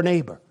against your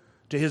neighbor,"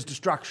 to his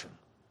destruction.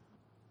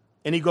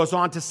 And he goes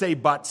on to say,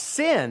 "But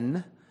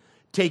sin,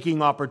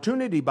 taking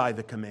opportunity by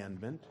the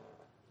commandment,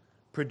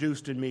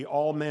 produced in me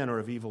all manner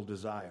of evil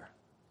desire.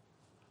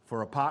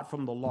 For apart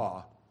from the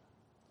law,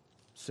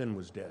 sin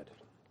was dead."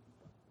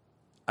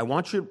 I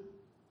want you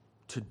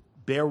to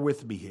bear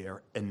with me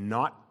here and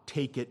not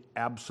take it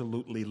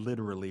absolutely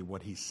literally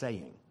what he's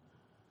saying.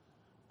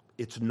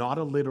 It's not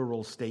a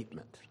literal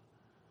statement.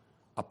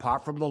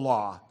 Apart from the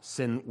law,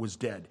 sin was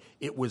dead.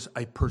 It was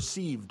a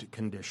perceived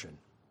condition.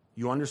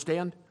 You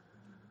understand?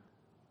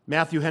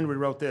 Matthew Henry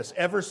wrote this: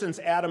 "Ever since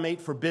Adam ate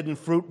forbidden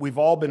fruit, we've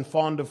all been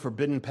fond of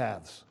forbidden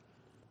paths.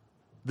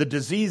 The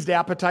diseased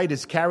appetite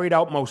is carried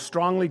out most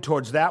strongly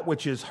towards that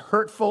which is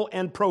hurtful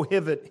and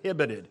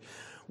prohibited.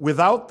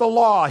 Without the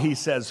law," he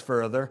says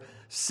further,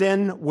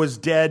 "sin was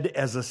dead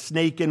as a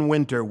snake in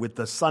winter with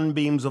the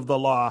sunbeams of the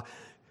law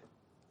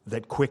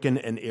that quicken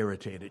and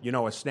irritate it." You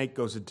know, a snake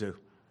goes into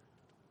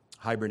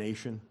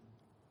hibernation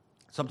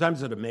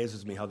Sometimes it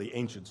amazes me how the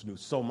ancients knew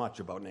so much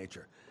about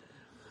nature.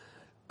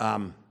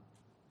 The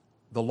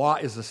law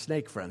is a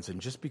snake, friends, and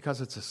just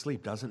because it's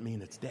asleep doesn't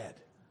mean it's dead.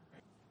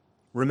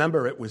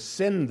 Remember, it was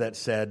sin that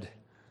said,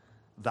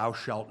 "Thou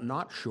shalt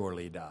not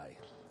surely die."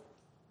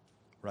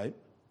 Right?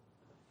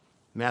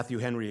 Matthew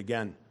Henry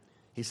again.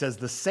 He says,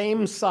 "The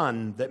same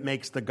sun that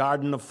makes the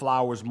garden of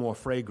flowers more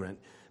fragrant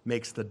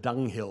makes the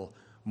dunghill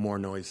more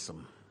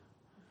noisome.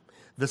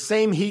 The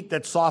same heat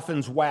that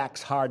softens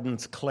wax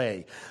hardens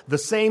clay. The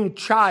same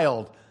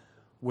child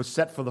was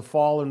set for the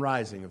fall and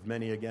rising of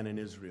many again in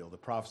Israel." The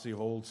prophecy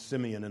of old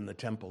Simeon in the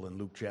temple in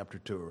Luke chapter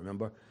 2.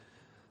 Remember?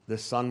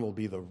 This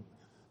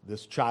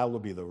child will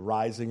be the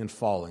rising and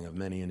falling of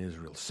many in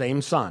Israel.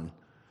 Same son,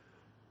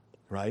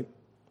 right?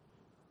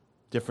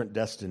 Different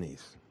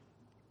destinies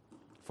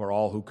for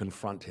all who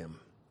confront him.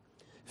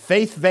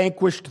 Faith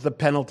vanquished the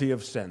penalty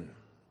of sin.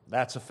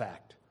 That's a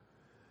fact.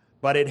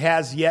 But it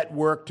has yet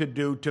work to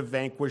do to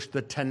vanquish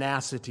the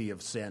tenacity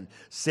of sin.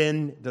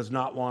 Sin does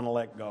not want to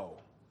let go.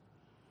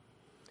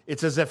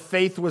 It's as if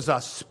faith was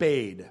a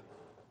spade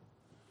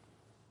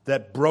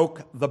that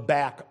broke the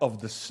back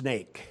of the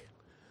snake,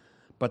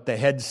 but the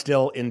head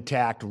still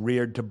intact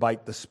reared to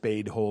bite the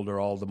spade holder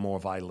all the more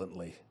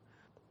violently.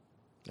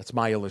 That's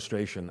my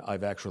illustration.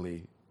 I've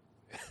actually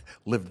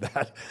lived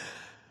that.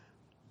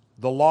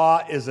 The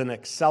law is an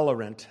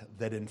accelerant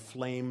that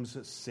inflames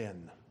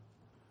sin.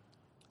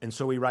 And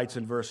so he writes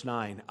in verse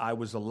 9, "I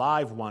was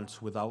alive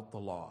once without the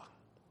law,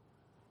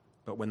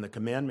 but when the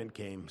commandment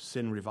came,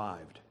 sin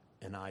revived,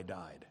 and I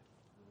died."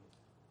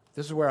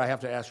 This is where I have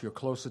to ask your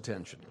close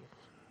attention.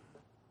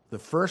 The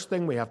first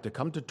thing we have to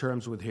come to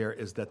terms with here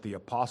is that the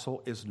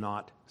apostle is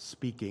not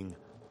speaking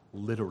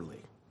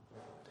literally.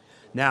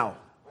 Now,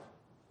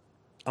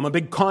 I'm a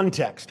big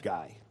context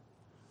guy.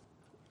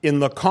 In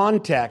the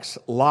context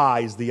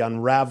lies the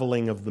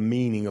unraveling of the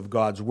meaning of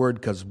God's word,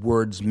 because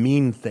words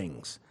mean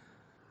things.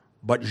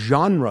 But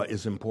genre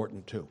is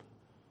important too.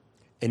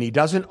 And he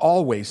doesn't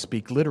always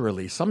speak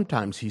literally.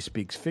 Sometimes he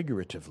speaks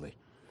figuratively.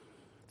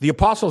 The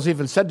apostles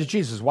even said to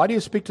Jesus, "Why do you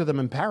speak to them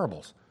in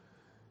parables?"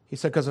 He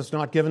said, "Because it's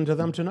not given to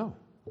them to know.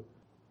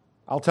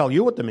 I'll tell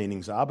you what the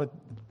meanings are, but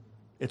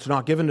it's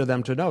not given to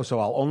them to know, so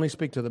I'll only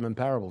speak to them in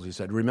parables," he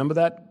said. Remember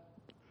that?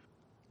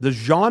 The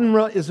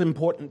genre is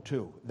important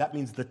too. That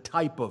means the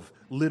type of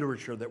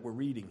literature that we're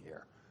reading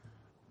here.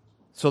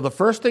 So the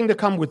first thing to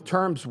come with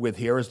terms with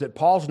here is that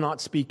Paul's not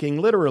speaking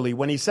literally.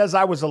 When he says,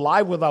 "I was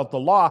alive without the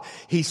law,"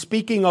 he's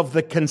speaking of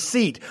the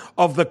conceit,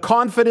 of the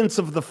confidence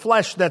of the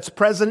flesh that's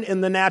present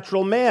in the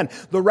natural man.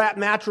 The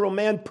natural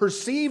man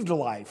perceived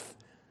life.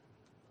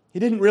 He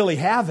didn't really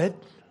have it.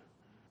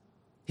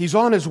 He's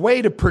on his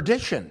way to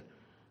perdition.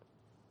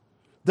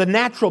 The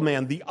natural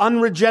man, the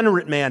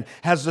unregenerate man,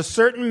 has a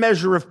certain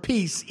measure of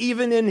peace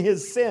even in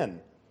his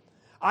sin.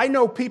 I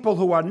know people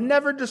who are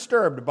never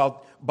disturbed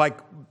by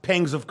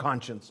pangs of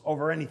conscience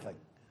over anything.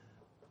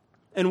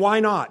 And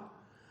why not?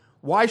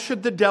 Why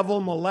should the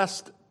devil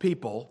molest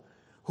people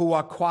who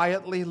are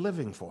quietly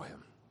living for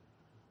him?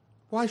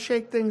 Why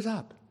shake things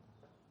up?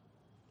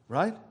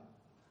 Right?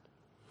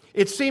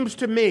 It seems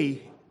to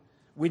me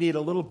we need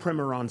a little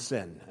primer on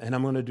sin, and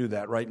I'm going to do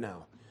that right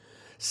now.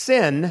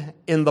 Sin,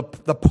 in the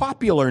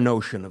popular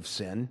notion of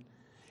sin,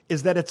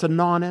 is that it's a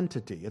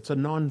non-entity. It's a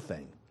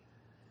non-thing.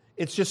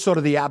 It's just sort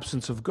of the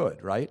absence of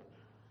good, right?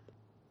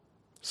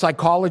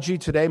 Psychology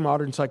today,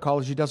 modern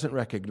psychology, doesn't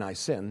recognize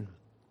sin.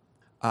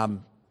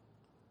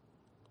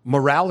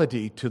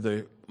 Morality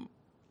to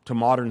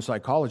modern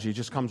psychology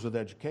just comes with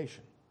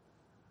education.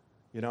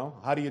 You know,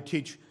 how do you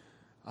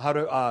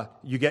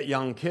get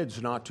young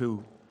kids not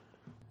to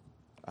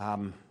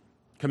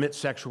commit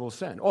sexual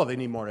sin? Oh, they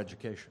need more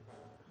education.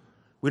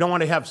 We don't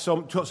want to have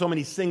so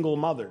many single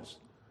mothers.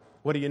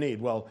 What do you need?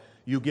 Well,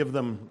 you give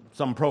them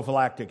some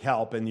prophylactic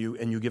help and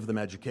you give them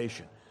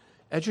education.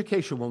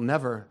 Education will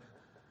never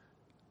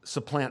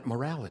supplant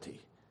morality.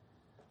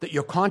 That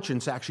your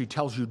conscience actually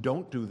tells you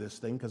don't do this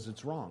thing because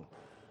it's wrong.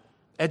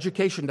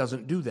 Education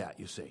doesn't do that,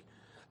 you see.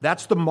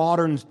 That's the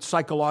modern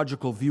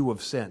psychological view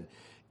of sin.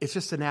 It's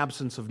just an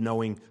absence of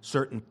knowing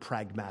certain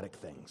pragmatic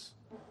things.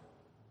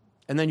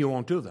 And then you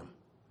won't do them.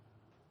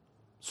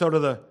 So to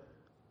the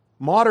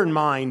modern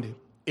mind,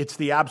 it's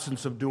the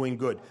absence of doing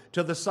good.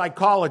 To the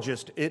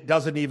psychologist, it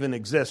doesn't even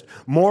exist.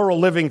 Moral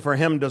living for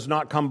him does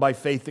not come by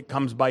faith, it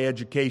comes by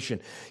education.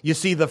 You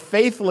see, the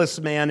faithless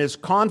man is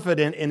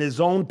confident in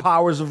his own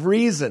powers of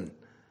reason,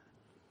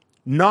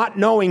 not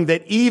knowing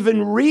that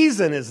even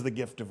reason is the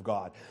gift of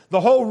God.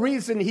 The whole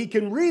reason he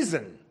can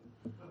reason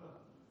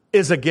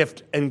is a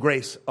gift and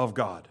grace of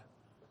God.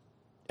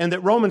 And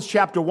that Romans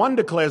chapter 1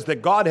 declares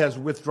that God has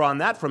withdrawn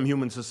that from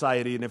human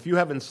society. And if you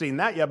haven't seen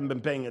that, you haven't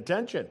been paying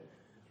attention.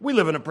 We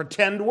live in a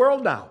pretend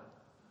world now.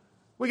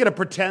 We got to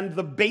pretend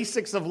the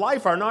basics of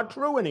life are not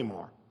true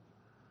anymore.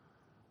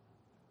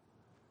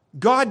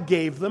 God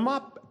gave them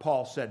up,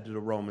 Paul said to the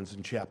Romans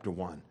in chapter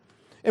 1.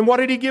 And what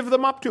did he give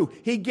them up to?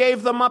 He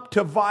gave them up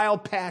to vile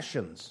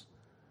passions,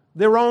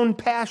 their own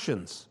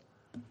passions.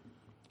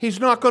 He's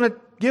not going to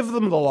give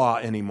them the law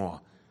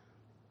anymore.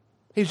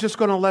 He's just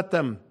going to let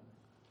them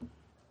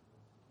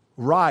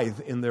writhe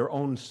in their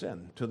own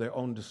sin to their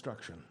own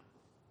destruction.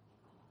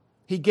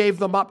 He gave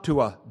them up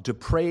to a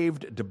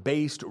depraved,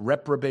 debased,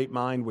 reprobate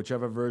mind,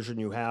 whichever version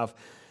you have,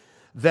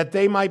 that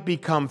they might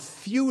become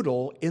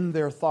futile in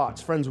their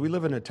thoughts. Friends, we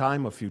live in a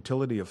time of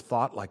futility of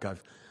thought like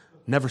I've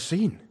never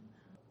seen.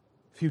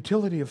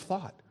 Futility of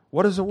thought.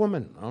 What is a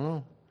woman? I don't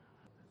know.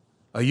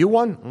 Are you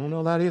one? I don't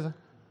know that either.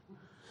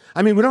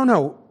 I mean, we don't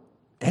know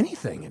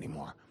anything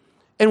anymore.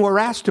 And we're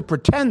asked to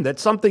pretend that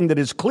something that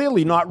is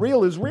clearly not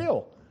real is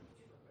real.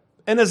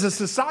 And as a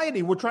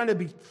society, we're trying to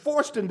be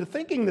forced into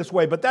thinking this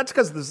way, but that's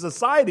because the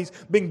society's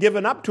been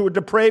given up to a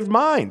depraved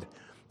mind.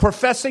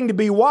 Professing to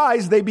be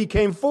wise, they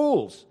became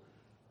fools.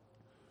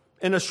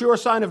 And a sure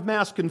sign of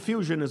mass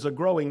confusion is a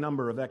growing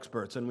number of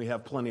experts, and we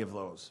have plenty of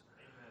those.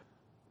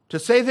 To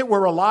say that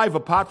we're alive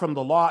apart from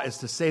the law is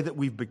to say that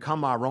we've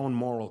become our own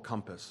moral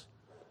compass.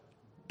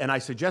 And I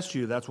suggest to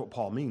you that's what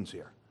Paul means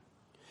here.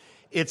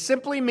 It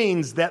simply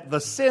means that the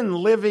sin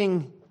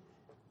living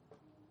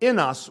in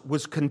us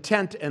was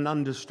content and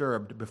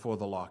undisturbed before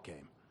the law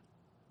came.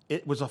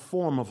 It was a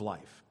form of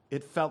life.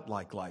 It felt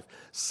like life.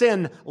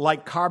 Sin,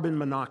 like carbon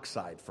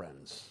monoxide,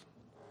 friends,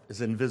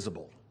 is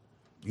invisible.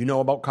 You know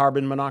about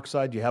carbon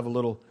monoxide? You have a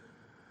little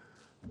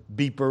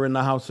beeper in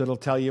the house that'll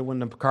tell you when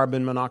the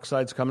carbon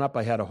monoxide's coming up.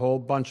 I had a whole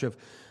bunch of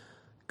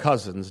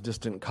cousins,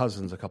 distant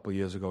cousins a couple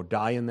years ago,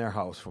 die in their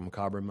house from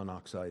carbon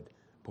monoxide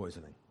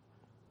poisoning.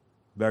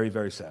 Very,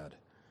 very sad.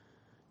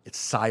 It's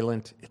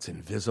silent. It's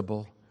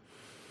invisible.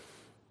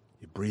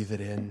 You breathe it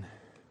in.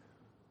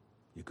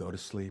 You go to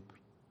sleep.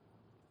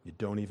 You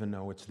don't even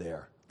know it's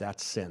there.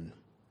 That's sin.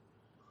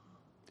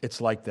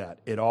 It's like that.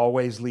 It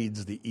always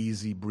leads the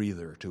easy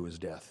breather to his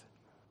death.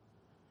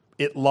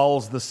 It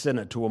lulls the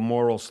sinner to a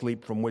moral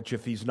sleep from which,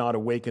 if he's not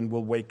awakened,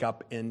 will wake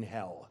up in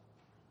hell.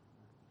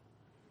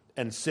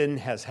 And sin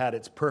has had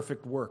its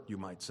perfect work, you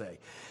might say.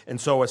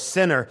 And so a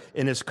sinner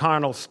in his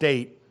carnal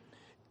state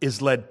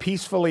is led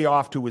peacefully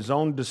off to his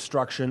own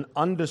destruction,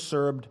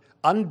 undisturbed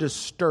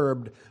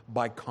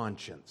by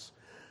conscience.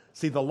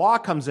 See, the law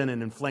comes in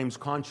and inflames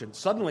conscience.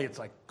 Suddenly it's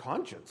like,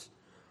 conscience?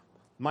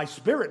 My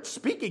spirit's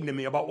speaking to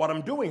me about what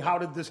I'm doing. How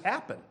did this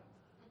happen?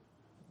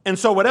 And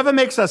so whatever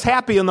makes us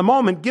happy in the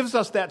moment gives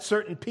us that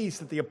certain peace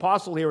that the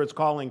apostle here is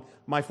calling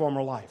my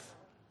former life,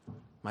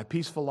 my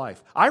peaceful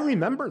life. I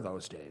remember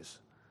those days.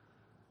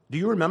 Do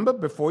you remember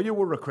before you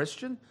were a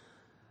Christian?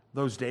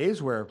 Those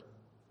days where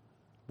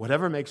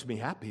whatever makes me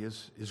happy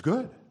is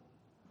good.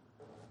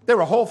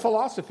 There are whole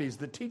philosophies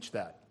that teach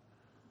that.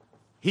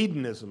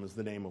 Hedonism is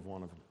the name of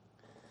one of them.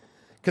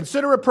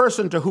 Consider a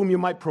person to whom you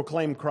might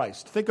proclaim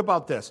Christ. Think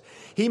about this.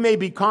 He may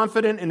be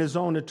confident in his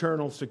own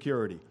eternal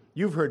security.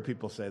 You've heard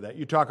people say that.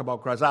 You talk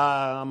about Christ.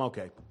 I'm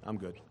okay. I'm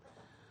good.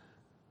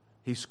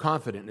 He's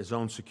confident in his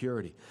own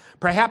security.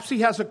 Perhaps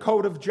he has a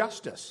code of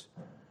justice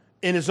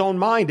in his own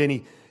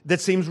mind that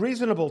seems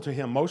reasonable to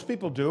him. Most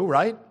people do,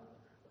 right?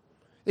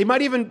 They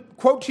might even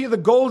quote to you the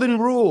golden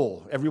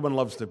rule. Everyone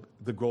loves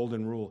the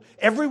golden rule.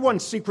 Everyone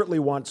secretly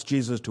wants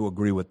Jesus to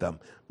agree with them,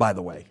 by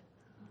the way.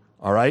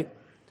 All right?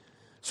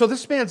 So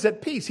this man's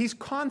at peace. He's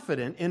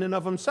confident in and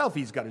of himself.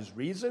 He's got his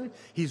reason.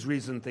 He's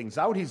reasoned things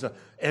out. He's an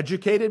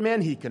educated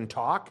man. He can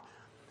talk.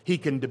 He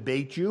can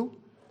debate you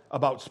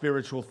about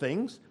spiritual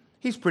things.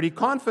 He's pretty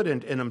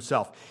confident in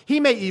himself. He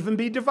may even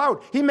be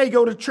devout. He may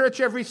go to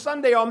church every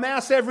Sunday or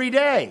Mass every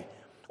day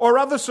or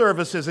other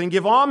services and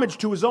give homage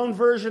to his own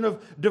version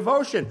of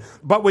devotion.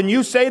 But when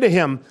you say to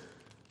him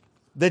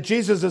that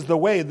Jesus is the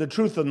way, the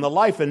truth, and the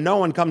life, and no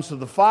one comes to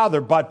the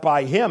Father but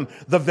by him,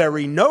 the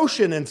very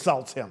notion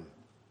insults him.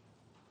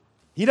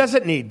 He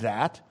doesn't need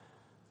that.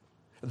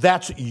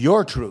 That's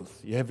your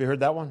truth. Have you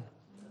heard that one?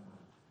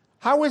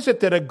 How is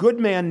it that a good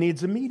man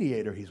needs a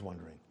mediator, he's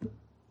wondering?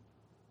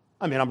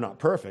 I mean, I'm not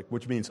perfect,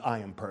 which means I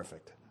am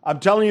perfect. I'm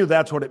telling you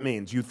that's what it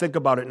means. You think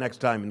about it next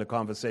time in the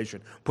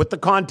conversation. Put the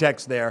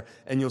context there,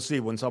 and you'll see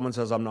when someone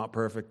says I'm not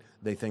perfect,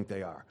 they think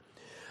they are.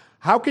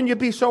 How can you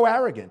be so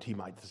arrogant, he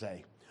might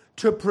say,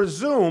 to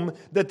presume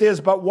that there's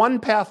but one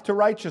path to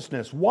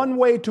righteousness, one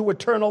way to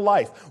eternal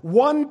life,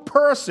 one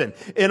person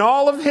in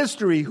all of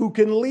history who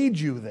can lead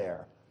you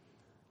there?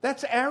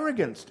 That's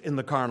arrogance in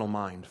the carnal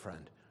mind,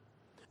 friend.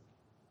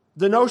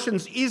 The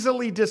notion's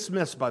easily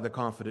dismissed by the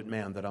confident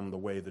man that I'm the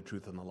way, the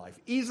truth, and the life.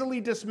 Easily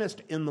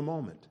dismissed in the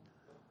moment.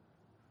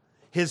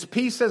 His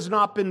peace has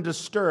not been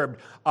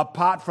disturbed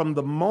apart from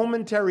the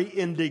momentary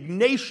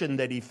indignation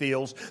that he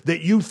feels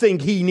that you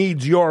think he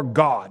needs your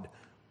God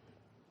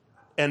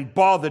and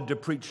bothered to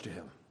preach to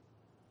him.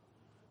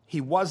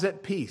 He was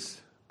at peace,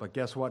 but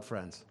guess what,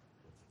 friends?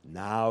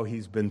 Now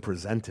he's been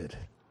presented.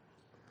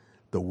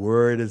 The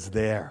Word is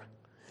there.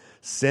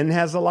 Sin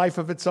has a life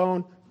of its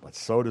own, but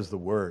so does the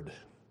Word,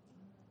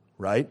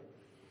 right?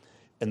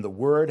 And the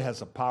Word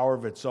has a power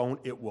of its own.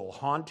 It will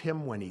haunt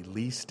him when he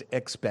least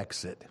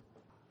expects it.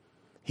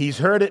 He's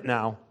heard it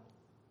now.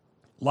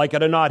 Like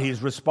it or not,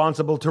 he's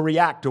responsible to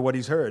react to what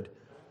he's heard.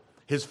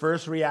 His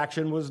first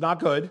reaction was not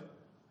good.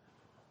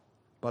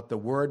 But the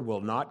word will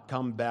not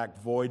come back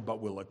void,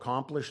 but will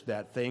accomplish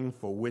that thing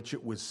for which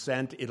it was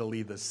sent. It'll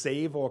either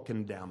save or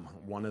condemn,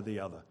 one or the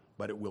other.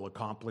 but it will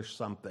accomplish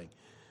something.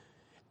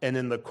 And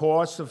in the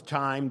course of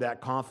time,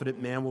 that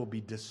confident man will be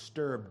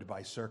disturbed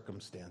by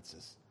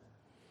circumstances.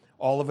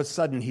 All of a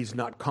sudden, he's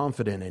not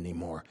confident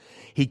anymore.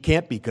 He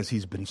can't be because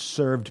he's been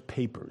served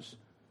papers.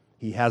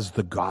 He has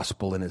the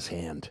gospel in his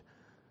hand.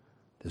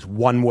 There's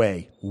one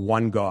way,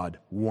 one God,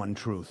 one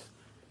truth.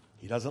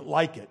 He doesn't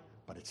like it,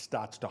 but it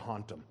starts to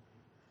haunt him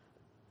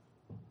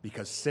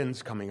because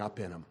sin's coming up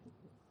in him.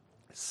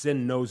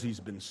 Sin knows he's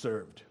been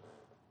served,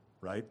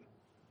 right?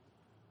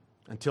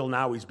 Until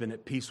now, he's been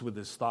at peace with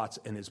his thoughts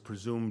and his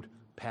presumed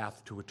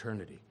path to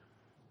eternity.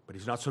 But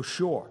he's not so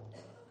sure.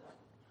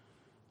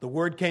 The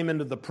Word came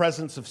into the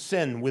presence of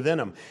sin within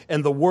him.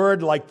 And the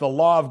Word, like the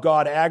law of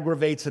God,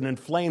 aggravates and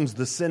inflames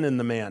the sin in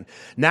the man.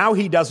 Now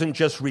he doesn't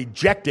just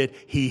reject it,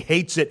 he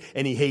hates it,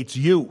 and he hates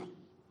you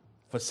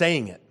for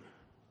saying it.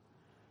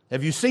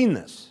 Have you seen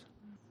this?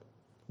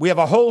 We have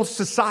a whole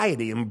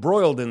society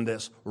embroiled in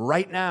this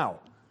right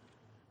now.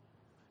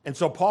 And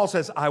so Paul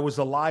says, I was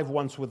alive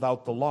once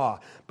without the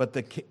law, but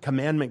the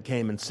commandment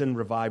came and sin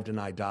revived and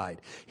I died.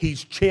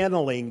 He's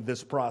channeling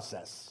this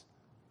process.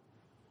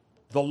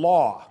 The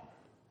law,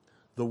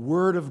 the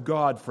Word of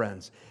God,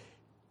 friends,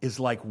 is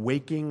like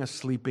waking a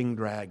sleeping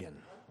dragon.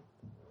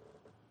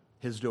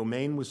 His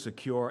domain was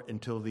secure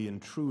until the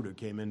intruder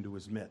came into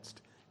his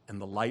midst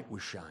and the light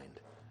was shined.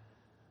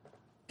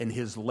 And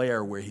his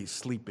lair where he's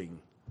sleeping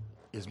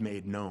is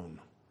made known.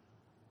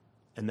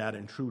 And that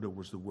intruder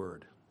was the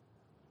Word.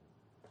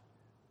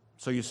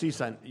 So you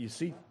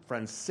see,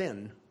 friends,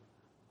 sin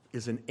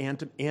is an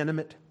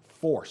animate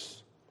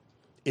force.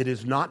 It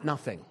is not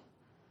nothing.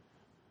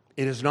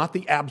 It is not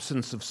the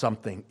absence of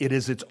something. It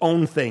is its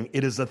own thing.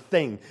 It is a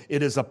thing.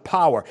 It is a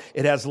power.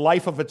 It has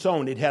life of its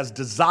own. It has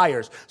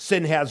desires.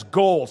 Sin has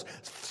goals.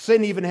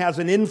 Sin even has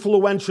an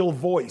influential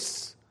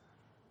voice.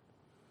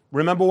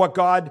 Remember what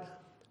God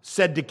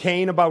said to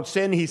Cain about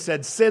sin? He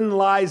said, sin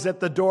lies at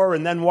the door,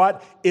 and then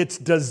what? Its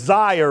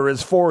desire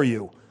is for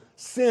you.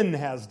 Sin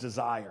has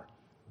desire.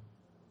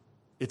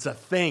 It's a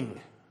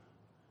thing.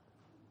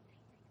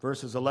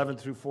 Verses 11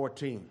 through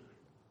 14.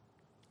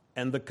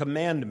 And the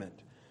commandment,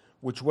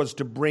 which was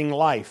to bring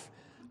life,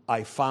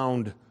 I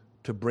found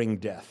to bring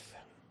death.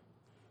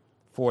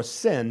 For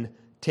sin,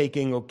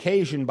 taking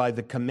occasion by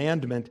the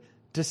commandment,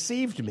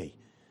 deceived me,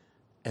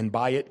 and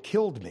by it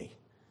killed me.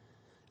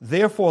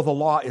 Therefore the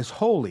law is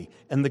holy,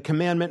 and the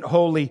commandment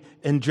holy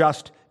and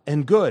just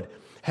and good.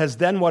 Has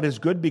then what is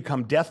good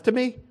become death to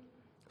me?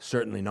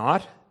 Certainly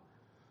not.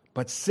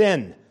 But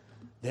sin,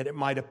 that it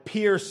might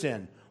appear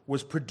sin,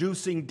 was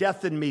producing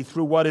death in me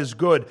through what is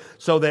good,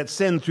 so that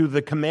sin through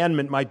the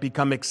commandment might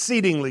become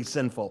exceedingly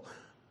sinful.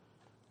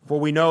 For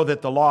we know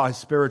that the law is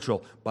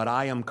spiritual, but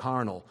I am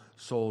carnal,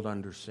 sold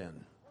under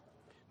sin.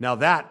 Now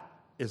that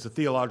is a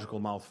theological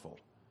mouthful,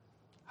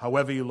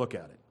 however you look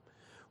at it.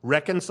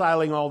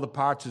 Reconciling all the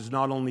parts is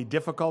not only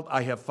difficult,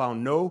 I have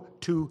found no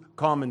two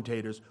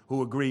commentators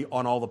who agree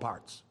on all the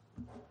parts.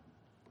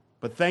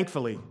 But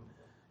thankfully,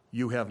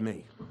 you have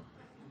me.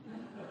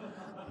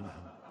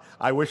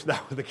 I wish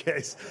that were the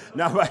case.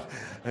 No,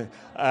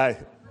 but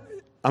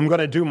I'm going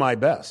to do my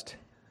best.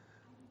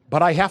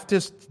 But I have to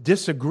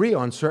disagree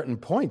on certain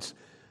points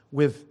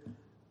with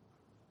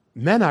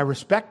men I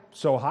respect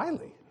so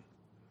highly.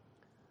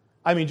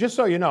 I mean, just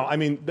so you know,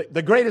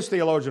 the greatest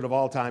theologian of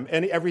all time,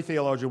 and every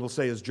theologian will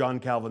say is John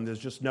Calvin. There's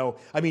just no,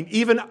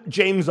 even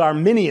James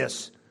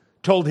Arminius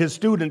told his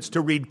students to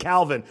read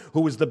Calvin,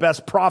 who was the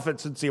best prophet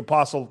since the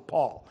Apostle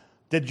Paul.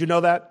 Did you know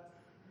that?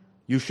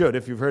 You should,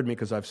 if you've heard me,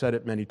 because I've said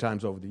it many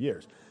times over the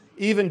years.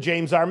 Even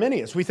James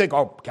Arminius. We think,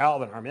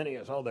 Calvin,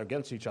 Arminius, they're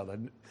against each other.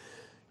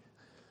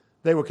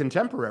 They were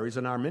contemporaries,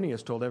 and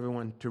Arminius told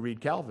everyone to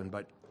read Calvin,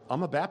 but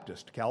I'm a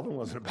Baptist. Calvin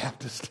wasn't a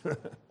Baptist.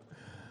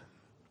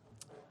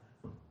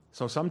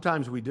 So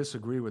sometimes we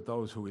disagree with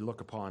those who we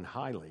look upon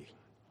highly.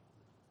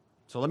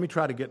 So let me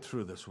try to get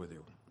through this with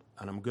you,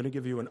 and I'm going to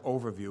give you an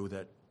overview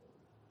that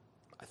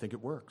I think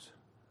it works.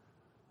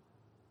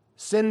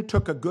 Sin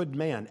took a good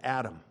man,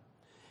 Adam,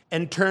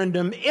 and turned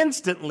him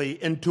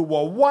instantly into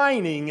a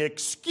whining,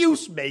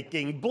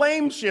 excuse-making,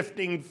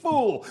 blame-shifting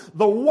fool.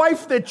 The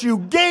wife that you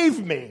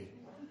gave me.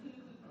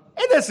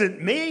 It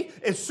isn't me.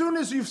 As soon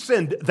as you've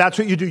sinned, that's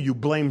what you do. You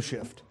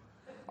blame-shift.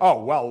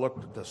 Oh, well,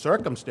 look at the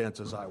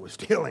circumstances I was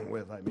dealing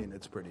with.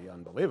 It's pretty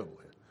unbelievable.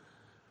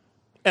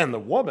 And the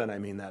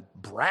woman,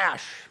 that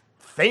brash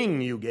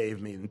thing you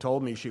gave me and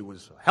told me she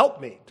was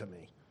helpmate to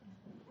me.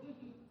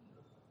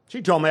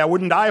 She told me I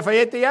wouldn't die if I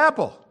ate the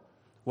apple.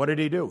 What did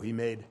he do? He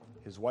made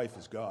his wife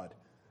his God.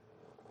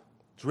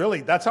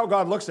 That's how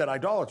God looks at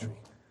idolatry.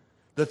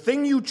 The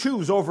thing you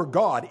choose over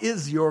God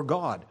is your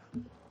God.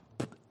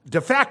 De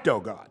facto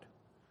God.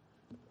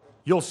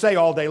 You'll say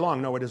all day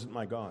long, no, it isn't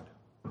my God.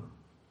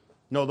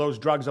 No, those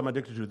drugs I'm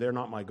addicted to, they're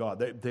not my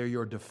God. They're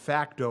your de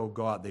facto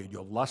God.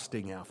 You're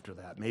lusting after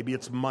that. Maybe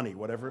it's money,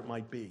 whatever it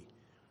might be.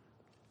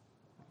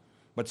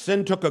 But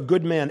sin took a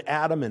good man,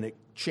 Adam, and it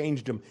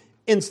changed him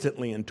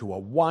instantly into a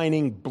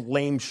whining,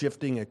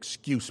 blame-shifting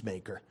excuse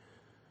maker.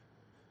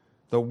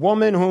 The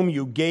woman whom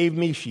you gave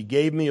me, she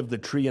gave me of the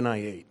tree and I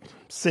ate.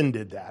 Sin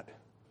did that.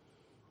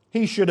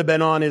 He should have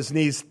been on his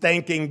knees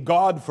thanking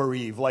God for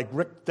Eve, like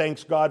Rick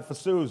thanks God for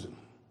Susan.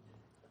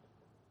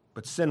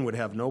 But sin would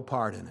have no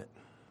part in it.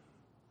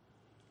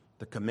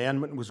 The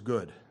commandment was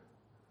good.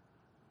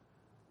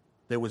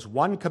 There was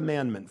one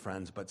commandment,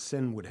 friends, but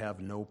sin would have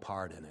no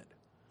part in it.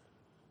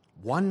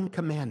 One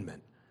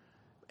commandment,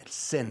 and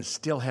sin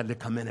still had to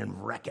come in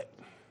and wreck it.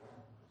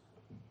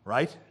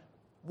 Right?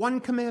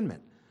 One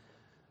commandment.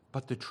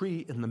 But the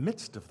tree in the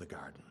midst of the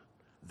garden,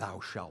 thou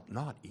shalt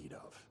not eat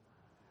of.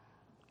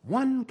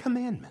 One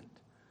commandment.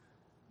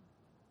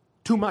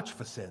 Too much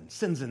for sin.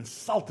 Sin's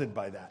insulted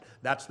by that.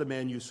 That's the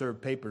man you serve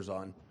papers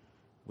on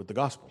with the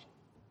gospel.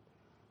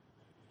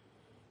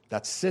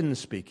 That's sin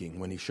speaking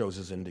when he shows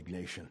his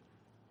indignation.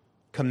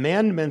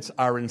 Commandments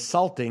are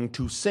insulting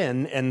to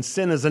sin, and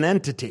sin is an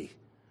entity.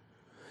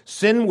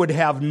 Sin would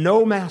have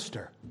no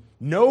master.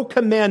 No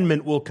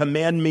commandment will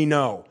command me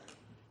no.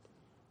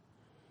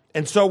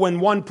 And so when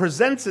one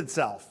presents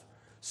itself,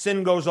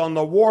 sin goes on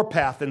the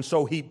warpath, and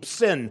so heaps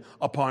sin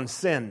upon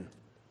sin.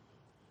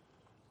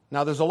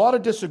 Now, there's a lot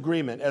of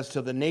disagreement as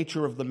to the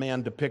nature of the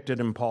man depicted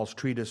in Paul's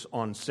treatise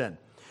on sin.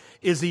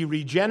 Is he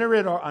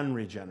regenerate or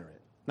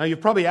unregenerate? Now,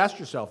 you've probably asked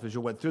yourself as you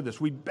went through this.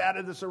 We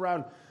batted this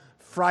around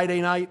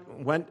Friday night,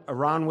 went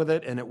around with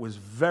it, and it was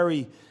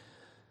very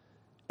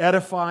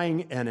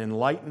edifying and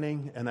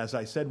enlightening. And as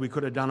I said, we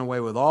could have done away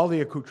with all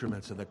the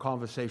accoutrements, and the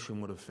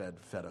conversation would have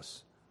fed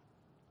us.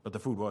 But the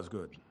food was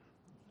good.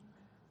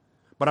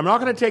 But I'm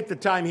not going to take the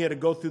time here to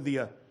go through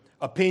the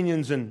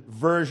opinions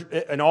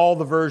and all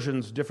the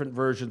versions, different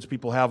versions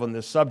people have on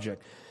this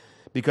subject,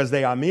 because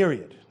they are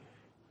myriad.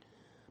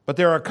 But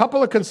there are a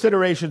couple of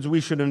considerations we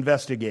should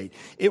investigate.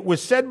 It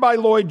was said by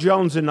Lloyd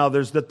Jones and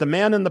others that the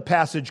man in the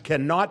passage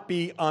cannot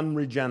be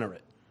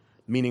unregenerate,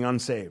 meaning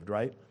unsaved,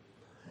 right?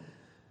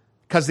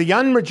 Because the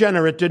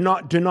unregenerate do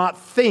not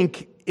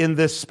think in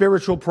this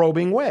spiritual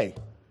probing way.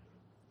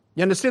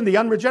 You understand? The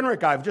unregenerate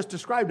guy, I've just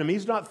described him,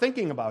 he's not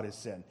thinking about his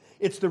sin.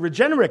 It's the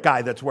regenerate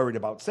guy that's worried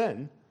about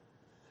sin.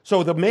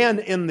 So the man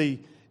in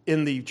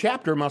the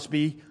chapter must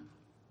be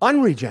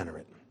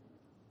unregenerate.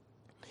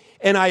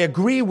 And I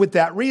agree with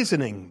that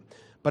reasoning,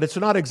 but it's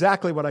not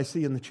exactly what I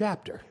see in the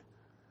chapter.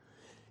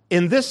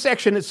 In this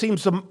section, it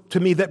seems to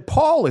me that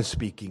Paul is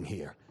speaking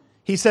here.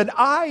 He said,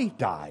 I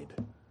died.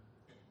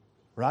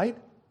 Right?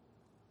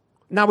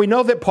 Now we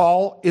know that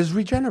Paul is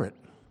regenerate.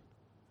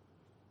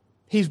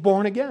 He's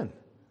born again.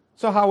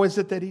 So how is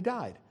it that he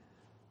died?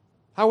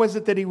 How is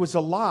it that he was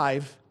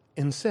alive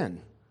in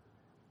sin?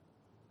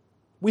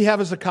 We have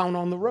his account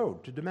on the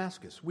road to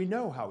Damascus. We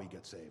know how he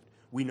gets saved.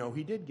 We know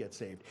he did get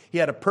saved. He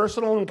had a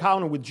personal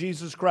encounter with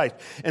Jesus Christ.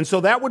 And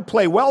so that would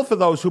play well for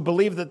those who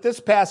believe that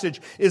this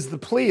passage is the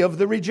plea of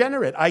the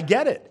regenerate. I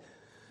get it.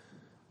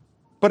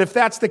 But if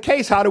that's the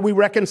case, how do we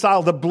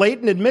reconcile the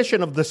blatant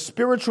admission of the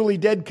spiritually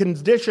dead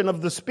condition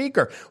of the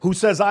speaker who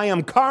says, I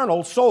am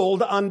carnal,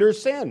 sold under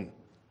sin?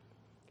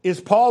 Is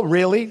Paul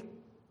really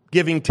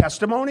giving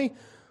testimony?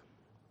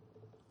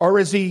 Or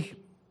is he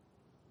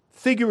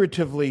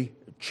figuratively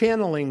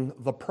channeling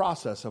the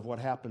process of what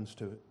happens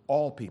to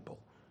all people?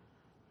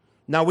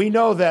 Now, we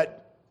know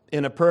that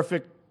in a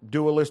perfect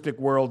dualistic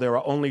world, there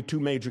are only two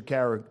major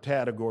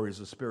categories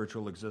of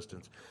spiritual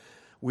existence.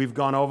 We've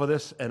gone over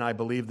this, and I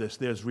believe this.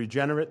 There's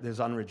regenerate, there's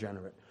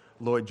unregenerate.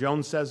 Lloyd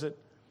Jones says it.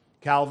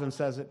 Calvin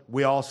says it.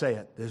 We all say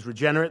it. There's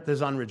regenerate,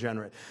 there's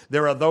unregenerate.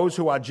 There are those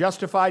who are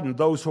justified and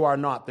those who are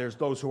not. There's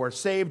those who are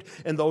saved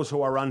and those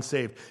who are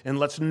unsaved. And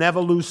let's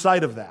never lose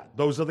sight of that.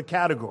 Those are the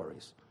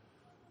categories.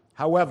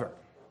 However,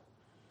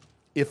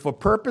 if for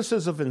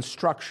purposes of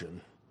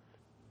instruction,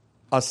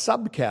 a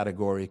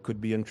subcategory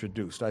could be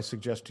introduced, I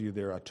suggest to you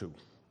there are two.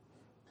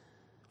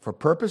 For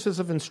purposes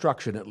of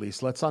instruction, at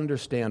least, let's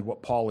understand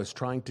what Paul is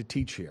trying to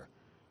teach here.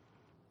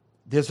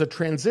 There's a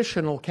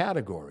transitional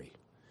category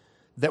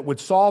that would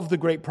solve the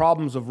great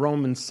problems of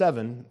Romans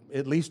 7,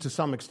 at least to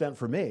some extent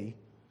for me,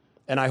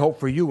 and I hope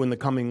for you in the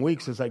coming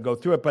weeks as I go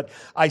through it. But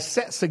I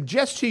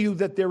suggest to you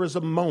that there is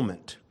a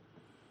moment,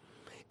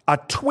 a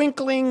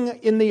twinkling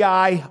in the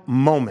eye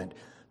moment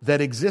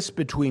that exists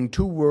between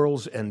two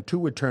worlds and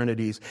two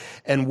eternities.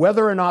 And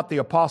whether or not the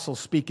apostle's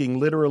speaking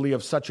literally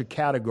of such a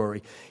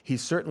category,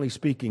 he's certainly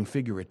speaking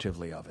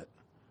figuratively of it.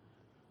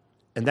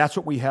 And that's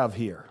what we have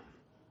here.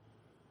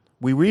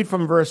 We read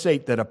from verse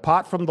 8 that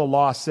apart from the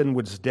law, sin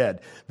was dead.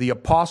 The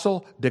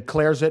apostle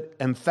declares it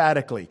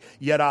emphatically.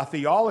 Yet our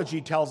theology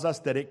tells us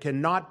that it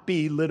cannot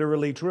be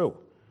literally true.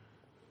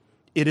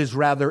 It is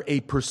rather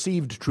a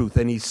perceived truth,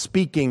 and he's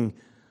speaking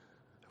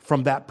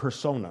from that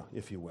persona,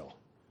 if you will.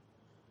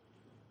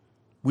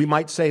 We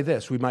might say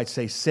this. We might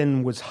say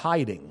sin was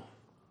hiding,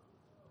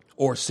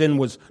 or sin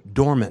was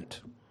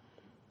dormant,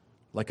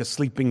 like a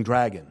sleeping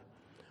dragon,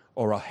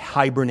 or a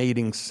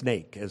hibernating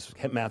snake, as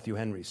Matthew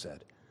Henry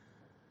said.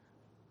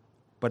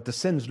 But the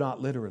sin's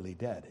not literally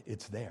dead.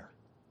 It's there.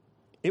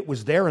 It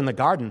was there in the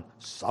garden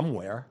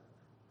somewhere,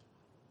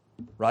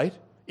 right?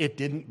 It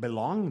didn't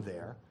belong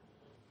there.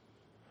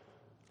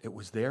 It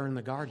was there in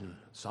the garden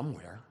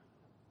somewhere.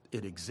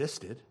 It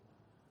existed.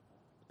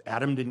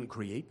 Adam didn't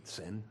create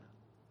sin.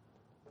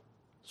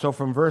 So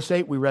from verse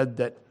 8, we read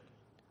that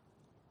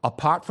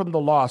Apart from the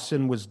law,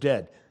 sin was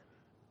dead.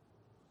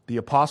 The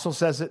apostle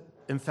says it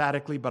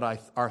emphatically, but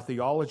our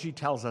theology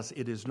tells us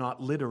it is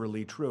not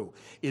literally true.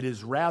 It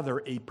is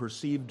rather a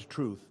perceived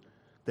truth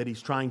that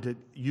he's trying to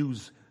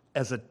use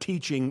as a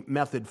teaching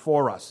method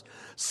for us.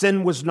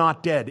 Sin was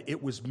not dead.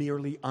 It was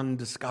merely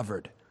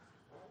undiscovered.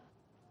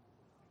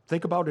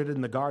 Think about it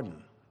in the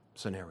garden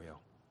scenario.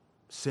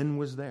 Sin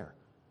was there.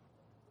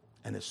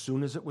 And as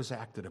soon as it was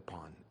acted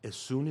upon, as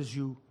soon as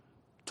you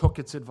took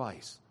its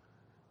advice,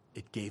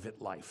 it gave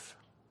it life.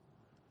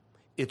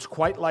 It's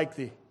quite like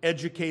the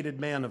educated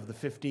man of the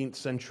 15th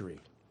century.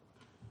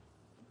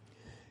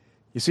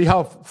 You see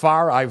how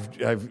far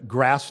I've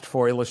grasped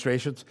for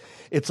illustrations?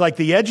 It's like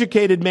the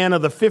educated man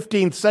of the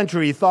 15th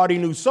century thought he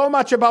knew so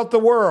much about the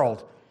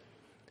world,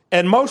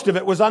 and most of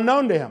it was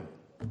unknown to him.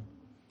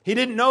 He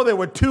didn't know there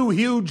were 2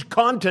 huge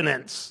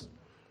continents.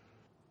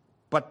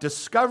 But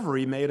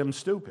discovery made him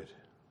stupid.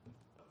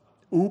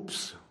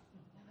 Oops.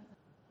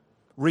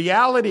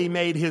 Reality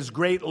made his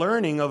great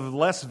learning of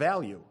less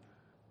value.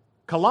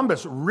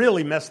 Columbus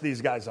really messed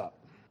these guys up.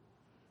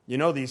 You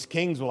know, these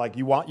kings were like,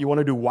 you want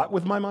to do what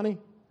with my money?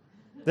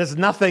 There's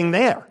nothing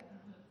there.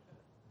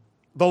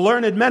 The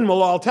learned men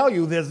will all tell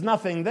you there's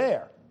nothing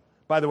there.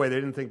 By the way, they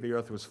didn't think the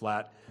earth was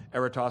flat.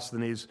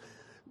 Eratosthenes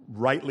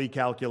rightly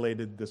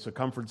calculated the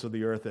circumference of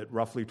the earth at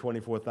roughly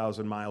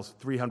 24,000 miles,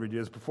 300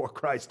 years before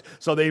Christ.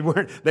 So they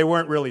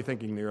weren't really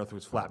thinking the earth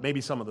was flat. Maybe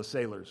some of the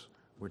sailors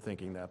were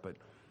thinking that, but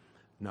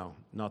no,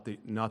 not the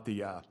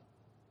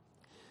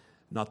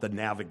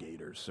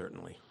navigators,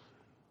 certainly.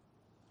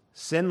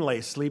 Sin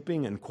lay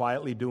sleeping and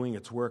quietly doing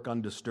its work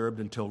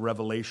undisturbed until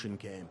revelation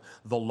came.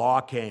 The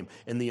law came,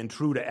 and the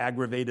intruder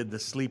aggravated the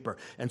sleeper.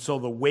 And so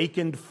the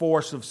wakened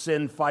force of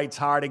sin fights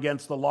hard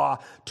against the law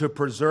to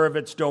preserve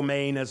its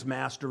domain as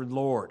master and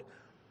Lord.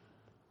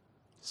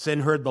 Sin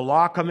heard the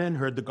law come in,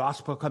 heard the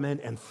gospel come in,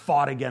 and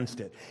fought against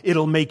it.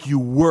 It'll make you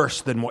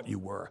worse than what you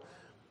were.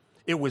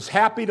 It was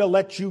happy to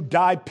let you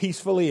die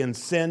peacefully in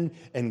sin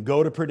and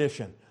go to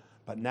perdition.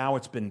 But now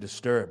it's been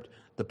disturbed.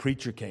 The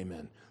preacher came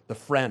in. The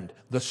friend,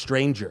 the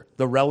stranger,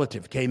 the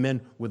relative came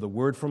in with a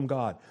word from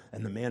God,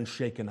 and the man's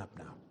shaken up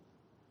now.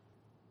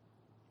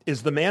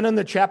 Is the man in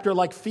the chapter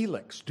like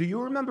Felix? Do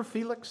you remember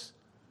Felix?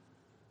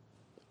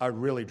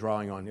 I'm really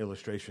drawing on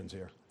illustrations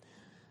here.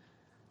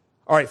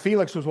 All right,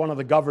 Felix was one of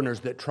the governors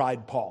that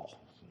tried Paul.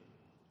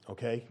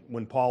 Okay,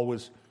 when Paul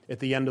was at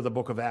the end of the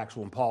book of Acts,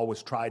 when Paul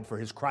was tried for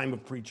his crime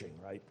of preaching,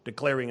 right,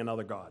 declaring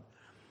another God.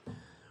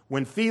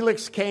 When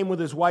Felix came with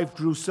his wife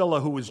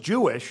Drusilla, who was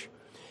Jewish,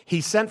 he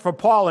sent for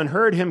Paul and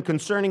heard him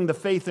concerning the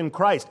faith in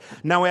Christ.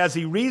 Now, as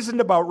he reasoned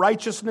about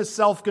righteousness,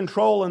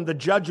 self-control, and the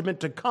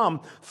judgment to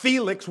come,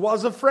 Felix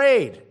was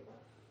afraid.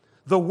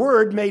 The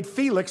word made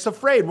Felix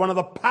afraid, one of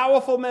the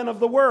powerful men of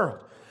the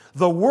world.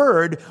 The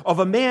word of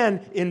a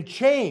man in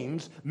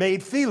chains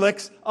made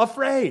Felix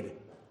afraid.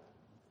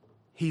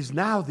 He's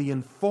now the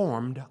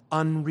informed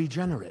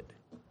unregenerate.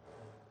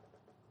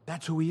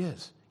 That's who he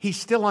is. He's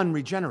still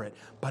unregenerate,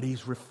 but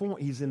he's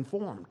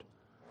informed.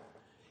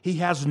 He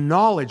has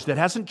knowledge that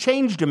hasn't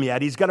changed him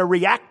yet. He's got to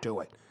react to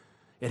it.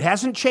 It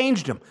hasn't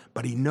changed him,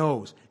 but he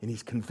knows, and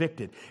he's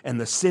convicted,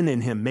 and the sin in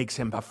him makes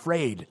him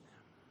afraid.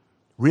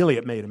 Really,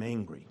 it made him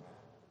angry.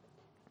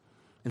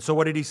 And so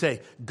what did he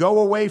say? Go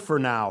away for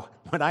now.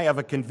 When I have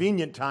a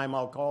convenient time,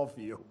 I'll call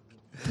for you.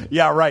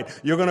 Yeah, right.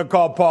 You're going to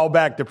call Paul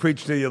back to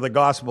preach to you the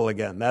gospel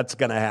again. That's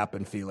going to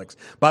happen, Felix.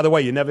 By the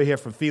way, you never hear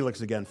from Felix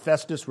again.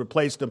 Festus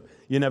replaced him.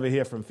 You never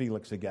hear from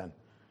Felix again.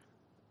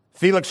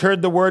 Felix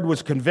heard the word,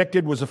 was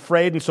convicted, was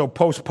afraid, and so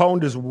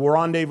postponed his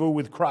rendezvous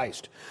with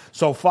Christ.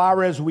 So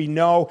far as we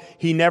know,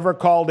 he never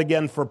called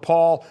again for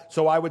Paul.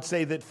 So I would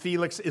say that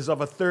Felix is of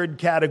a third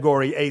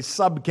category, a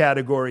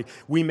subcategory.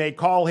 We may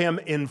call him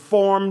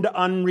informed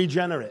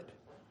unregenerate.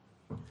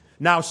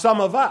 Now,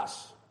 some of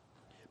us,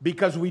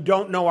 because we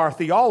don't know our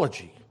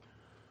theology,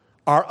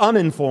 are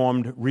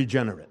uninformed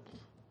regenerate.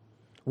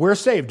 We're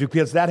saved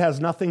because that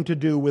has nothing to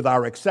do with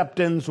our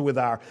acceptance, with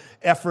our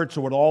efforts,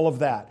 or with all of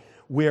that.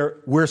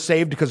 We're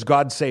saved because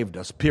God saved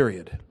us,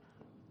 period.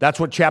 That's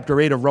what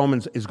chapter 8 of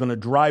Romans is going to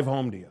drive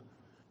home to you.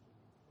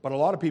 But a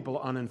lot of people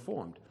are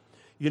uninformed.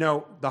 You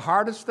know, the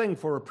hardest thing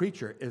for a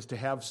preacher is to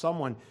have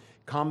someone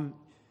come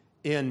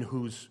in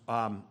who's,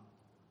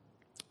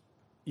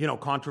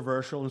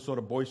 controversial and sort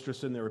of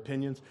boisterous in their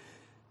opinions,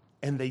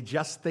 and they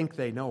just think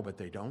they know, but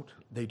they don't.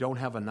 They don't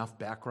have enough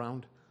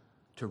background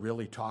to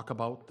really talk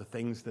about the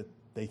things that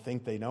they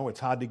think they know.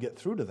 It's hard to get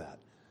through to that.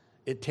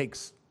 It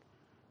takes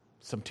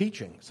some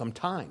teaching, some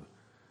time.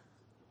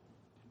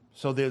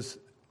 So there's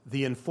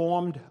the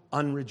informed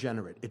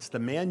unregenerate. It's the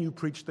man you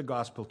preach the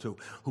gospel to,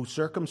 whose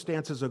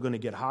circumstances are going to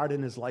get hard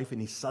in his life,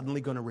 and he's suddenly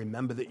going to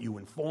remember that you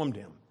informed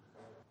him.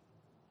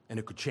 And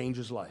it could change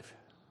his life.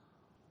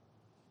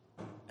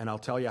 And I'll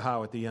tell you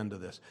how at the end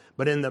of this.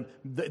 But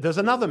there's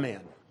another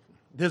man.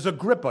 There's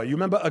Agrippa. You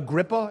remember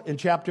Agrippa in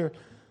chapter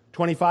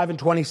 25 and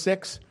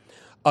 26?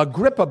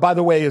 Agrippa, by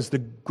the way, is the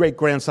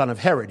great-grandson of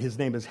Herod. His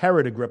name is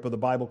Herod Agrippa. The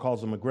Bible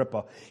calls him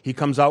Agrippa. He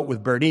comes out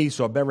with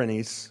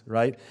Berenice,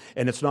 right?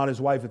 And it's not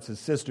his wife, it's his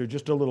sister.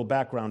 Just a little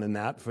background in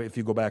that, if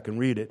you go back and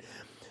read it.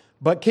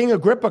 But King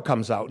Agrippa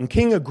comes out, and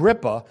King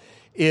Agrippa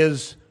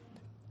is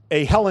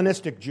a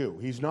Hellenistic Jew.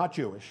 He's not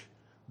Jewish,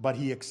 but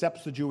he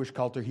accepts the Jewish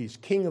culture. He's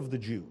king of the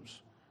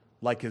Jews,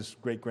 like his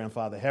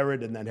great-grandfather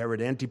Herod, and then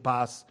Herod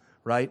Antipas,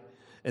 right?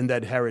 And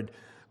then Herod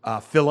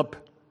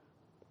Philip.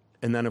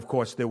 And then, of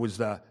course, there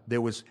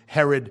was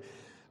Herod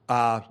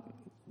Agrippa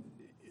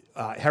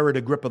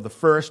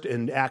I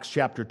in Acts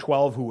chapter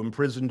 12, who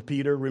imprisoned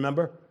Peter,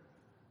 remember?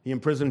 He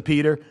imprisoned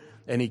Peter,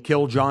 and he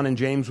killed John and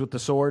James with the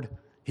sword.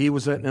 He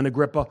was an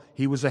Agrippa,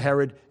 he was a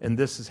Herod, and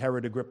this is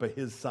Herod Agrippa,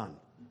 his son.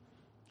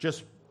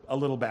 Just a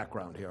little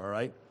background here, all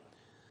right?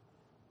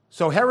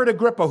 So Herod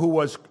Agrippa, who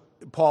was,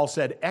 Paul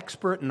said,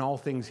 expert in all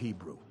things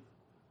Hebrew.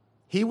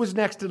 He was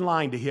next in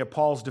line to hear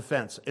Paul's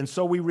defense. And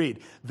so we read,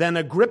 then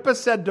Agrippa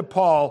said to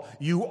Paul,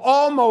 you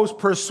almost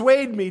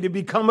persuade me to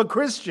become a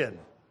Christian.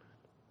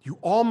 You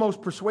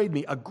almost persuade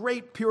me. A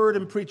great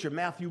Puritan preacher,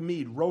 Matthew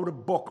Mead, wrote a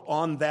book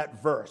on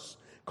that verse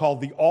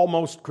called The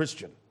Almost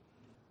Christian.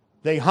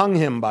 They hung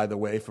him, by the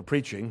way, for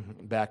preaching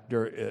back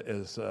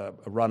as a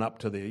run-up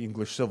to the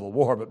English Civil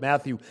War. But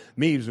Matthew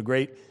Mead was a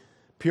great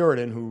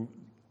Puritan who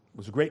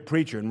was a great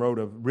preacher and wrote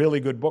a really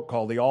good book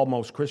called The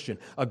Almost Christian.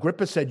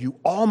 Agrippa said, you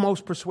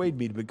almost persuade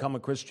me to become a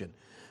Christian.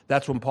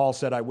 That's when Paul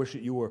said, I wish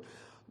that you were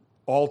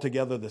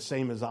altogether the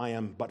same as I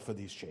am, but for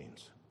these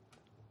chains.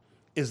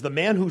 Is the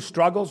man who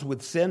struggles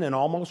with sin an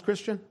almost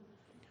Christian?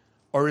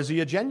 Or is he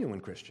a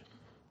genuine Christian?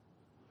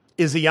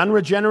 Is he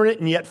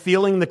unregenerate and yet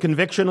feeling the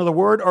conviction of the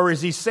word? Or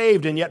is he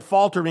saved and yet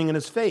faltering in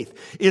his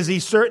faith? Is he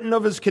certain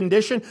of his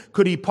condition?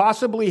 Could he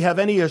possibly have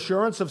any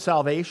assurance of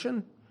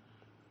salvation?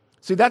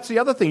 See, that's the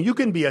other thing. You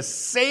can be as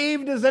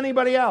saved as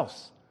anybody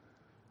else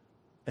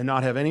and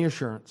not have any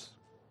assurance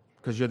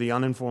because you're the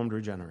uninformed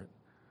regenerate.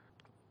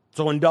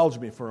 So indulge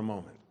me for a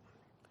moment.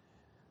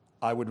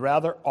 I would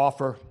rather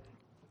offer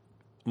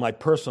my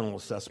personal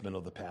assessment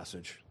of the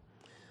passage.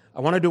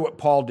 I want to do what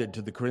Paul did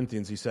to the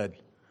Corinthians. He said,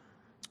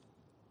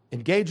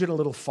 engage in a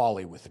little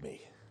folly with me.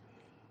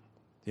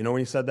 You know when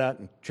he said that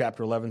in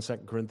chapter 11, 2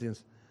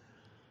 Corinthians?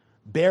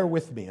 Bear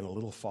with me in a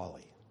little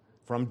folly.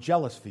 For I'm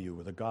jealous for you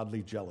with a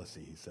godly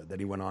jealousy, he said. Then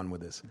he went on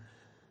with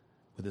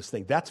this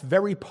thing. That's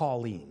very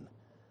Pauline,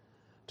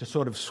 to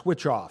sort of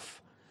switch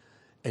off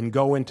and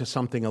go into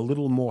something a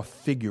little more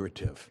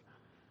figurative.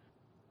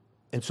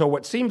 And so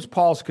what seems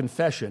Paul's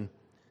confession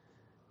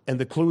and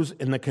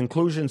the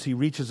conclusions he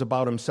reaches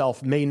about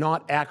himself may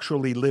not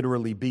actually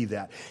literally be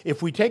that.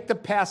 If we take the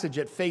passage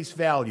at face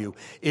value,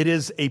 it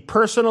is a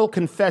personal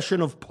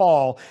confession of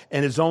Paul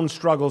and his own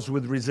struggles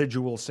with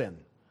residual sin.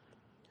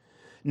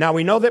 Now,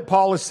 we know that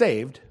Paul is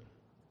saved,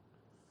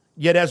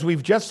 yet as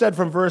we've just said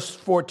from verse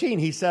 14,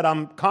 he said,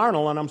 I'm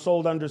carnal and I'm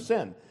sold under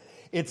sin.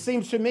 It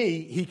seems to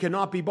me he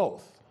cannot be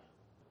both.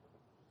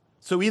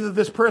 So either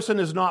this person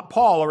is not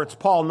Paul or it's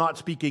Paul not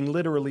speaking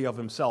literally of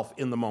himself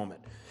in the moment.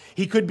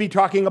 He could be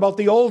talking about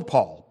the old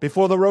Paul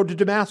before the road to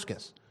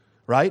Damascus,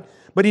 right?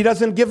 But he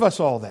doesn't give us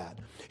all that.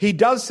 He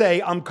does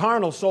say, I'm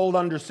carnal, sold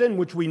under sin,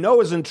 which we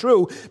know isn't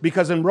true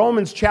because in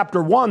Romans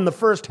chapter 1, the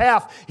first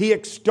half, he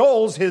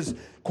extols his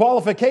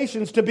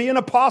qualifications to be an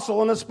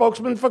apostle and a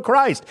spokesman for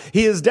Christ.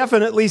 He is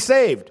definitely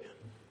saved.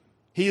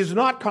 He is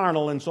not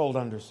carnal and sold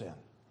under sin.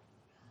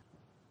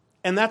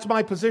 And that's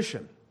my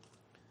position.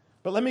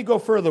 But let me go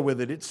further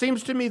with it. It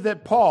seems to me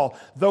that Paul,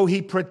 though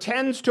he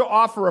pretends to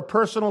offer a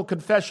personal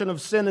confession of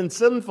sin and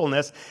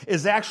sinfulness,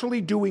 is actually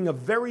doing a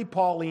very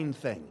Pauline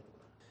thing.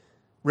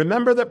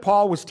 Remember that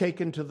Paul was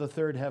taken to the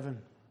third heaven?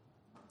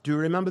 Do you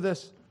remember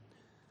this?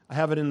 I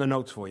have it in the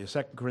notes for you,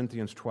 2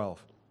 Corinthians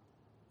 12.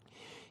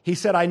 He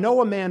said, I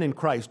know a man in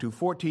Christ who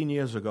 14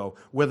 years ago,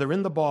 whether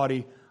in the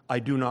body I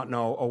do not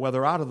know, or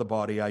whether out of the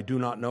body I do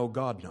not know,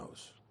 God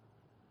knows.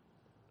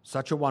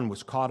 Such a one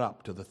was caught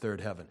up to the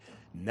third heaven.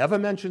 Never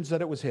mentions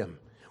that it was him.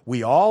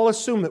 We all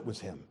assume it was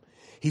him.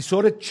 He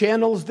sort of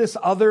channels this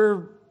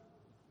other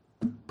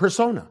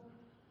persona.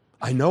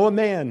 I know a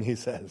man, he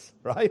says,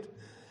 right?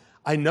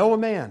 I know a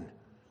man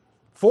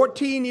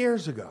 14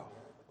 years ago.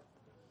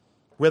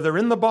 Whether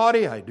in the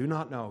body, I do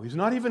not know. He's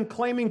not even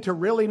claiming to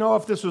really know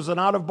if this was an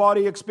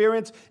out-of-body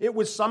experience. It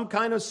was some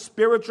kind of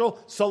spiritual,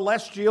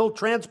 celestial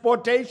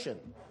transportation.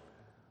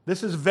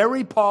 This is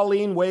very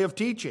Pauline way of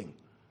teaching.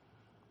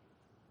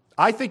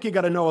 I think you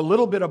got to know a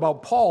little bit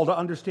about Paul to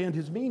understand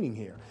his meaning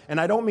here.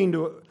 And I don't mean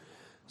to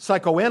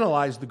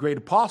psychoanalyze the great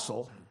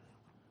apostle,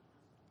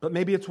 but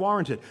maybe it's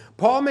warranted.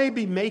 Paul may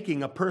be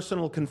making a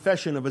personal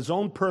confession of his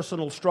own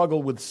personal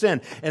struggle with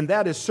sin, and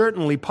that is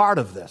certainly part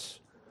of this.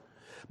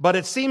 But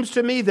it seems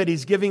to me that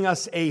he's giving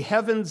us a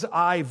heaven's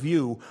eye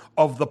view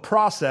of the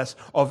process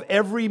of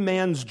every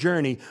man's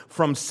journey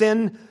from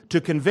sin to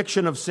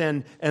conviction of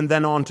sin and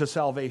then on to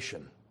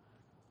salvation.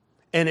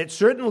 And it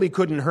certainly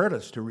couldn't hurt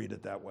us to read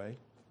it that way.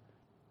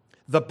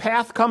 The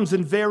path comes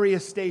in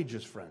various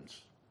stages,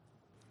 friends.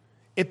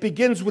 It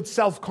begins with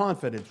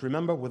self-confidence.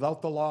 Remember,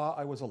 without the law,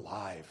 I was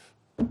alive.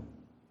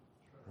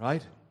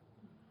 Right?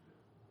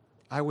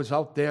 I was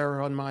out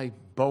there on my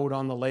boat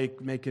on the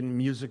lake making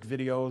music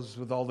videos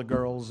with all the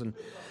girls. And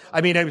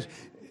I mean,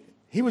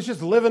 he was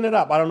just living it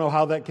up. I don't know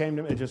how that came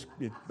to me. It just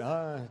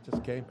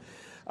came.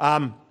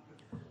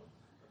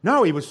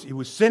 No, he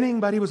was sinning,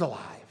 but he was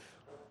alive.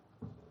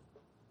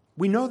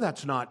 We know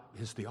that's not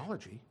his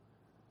theology.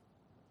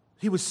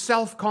 He was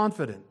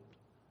self-confident.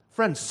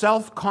 Friends,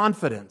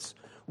 self-confidence,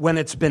 when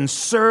it's been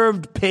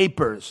served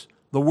papers,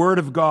 the Word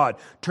of God,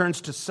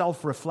 turns to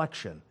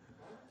self-reflection.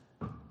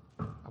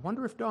 I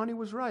wonder if Donnie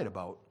was right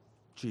about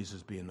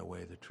Jesus being the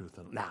way, the truth,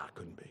 and... Nah, it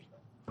couldn't be.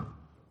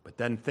 But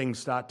then things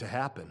start to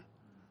happen,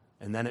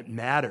 and then it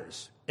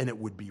matters, and it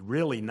would be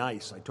really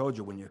nice. I told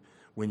you,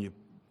 when you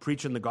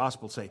preach in the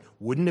gospel, say,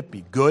 wouldn't it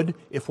be good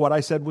if what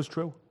I said was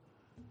true?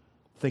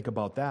 Think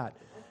about that.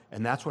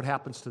 And that's what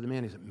happens to the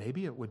man. He said,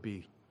 maybe it would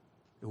be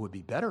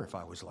better if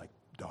I was like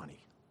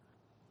Donnie.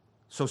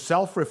 So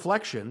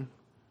self-reflection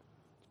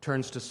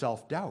turns to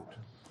self-doubt.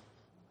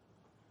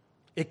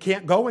 It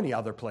can't go any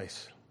other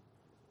place.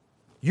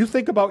 You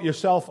think about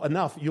yourself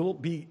enough, you'll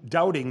be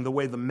doubting the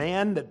way the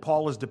man that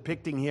Paul is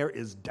depicting here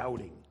is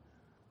doubting.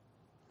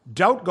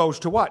 Doubt goes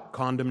to what?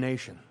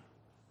 Condemnation.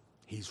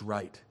 He's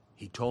right.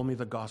 He told me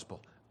the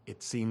gospel.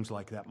 It seems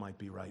like that might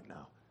be right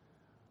now.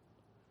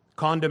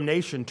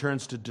 Condemnation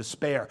turns to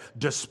despair.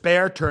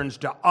 Despair turns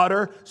to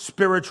utter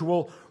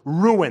spiritual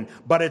ruin.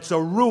 But it's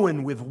a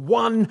ruin with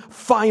one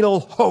final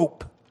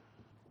hope,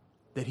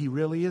 that he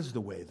really is the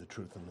way, the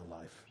truth, and the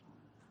life.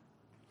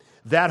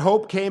 That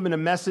hope came in a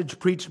message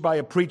preached by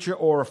a preacher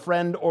or a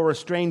friend or a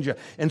stranger.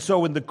 And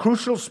so in the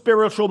crucial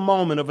spiritual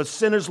moment of a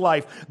sinner's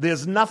life,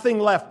 there's nothing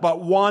left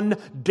but one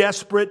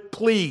desperate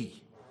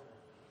plea.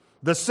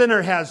 The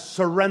sinner has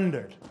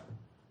surrendered.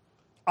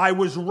 I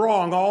was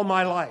wrong all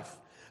my life.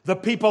 The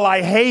people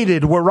I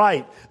hated were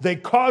right. They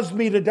caused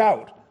me to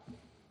doubt.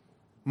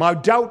 My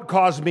doubt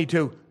caused me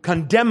to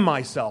condemn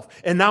myself.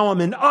 And now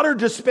I'm in utter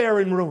despair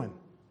and ruin.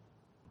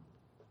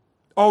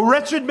 O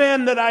wretched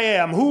man that I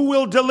am, who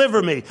will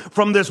deliver me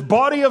from this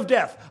body of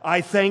death?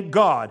 I thank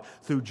God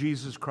through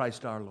Jesus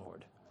Christ our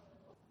Lord.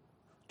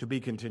 To be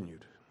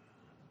continued.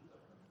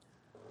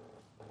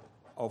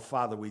 Oh,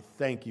 Father, we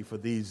thank you for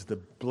these, the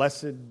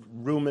blessed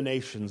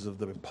ruminations of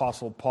the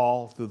Apostle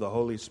Paul through the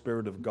Holy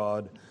Spirit of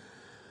God.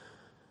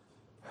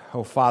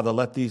 Oh, Father,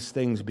 let these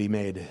things be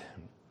made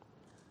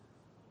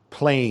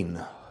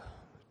plain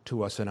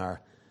to us in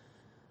our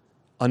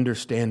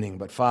understanding.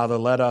 But, Father,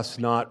 let us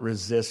not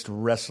resist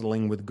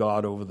wrestling with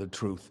God over the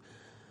truth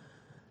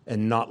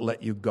and not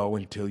let you go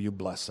until you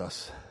bless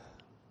us.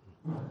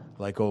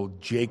 Like old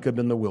Jacob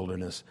in the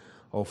wilderness.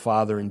 Oh,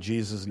 Father, in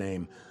Jesus'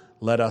 name,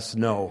 let us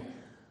know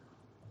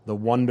the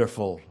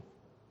wonderful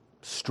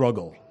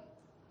struggle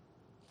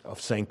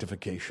of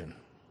sanctification.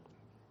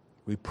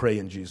 We pray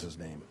in Jesus'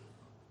 name.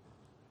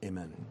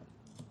 Amen.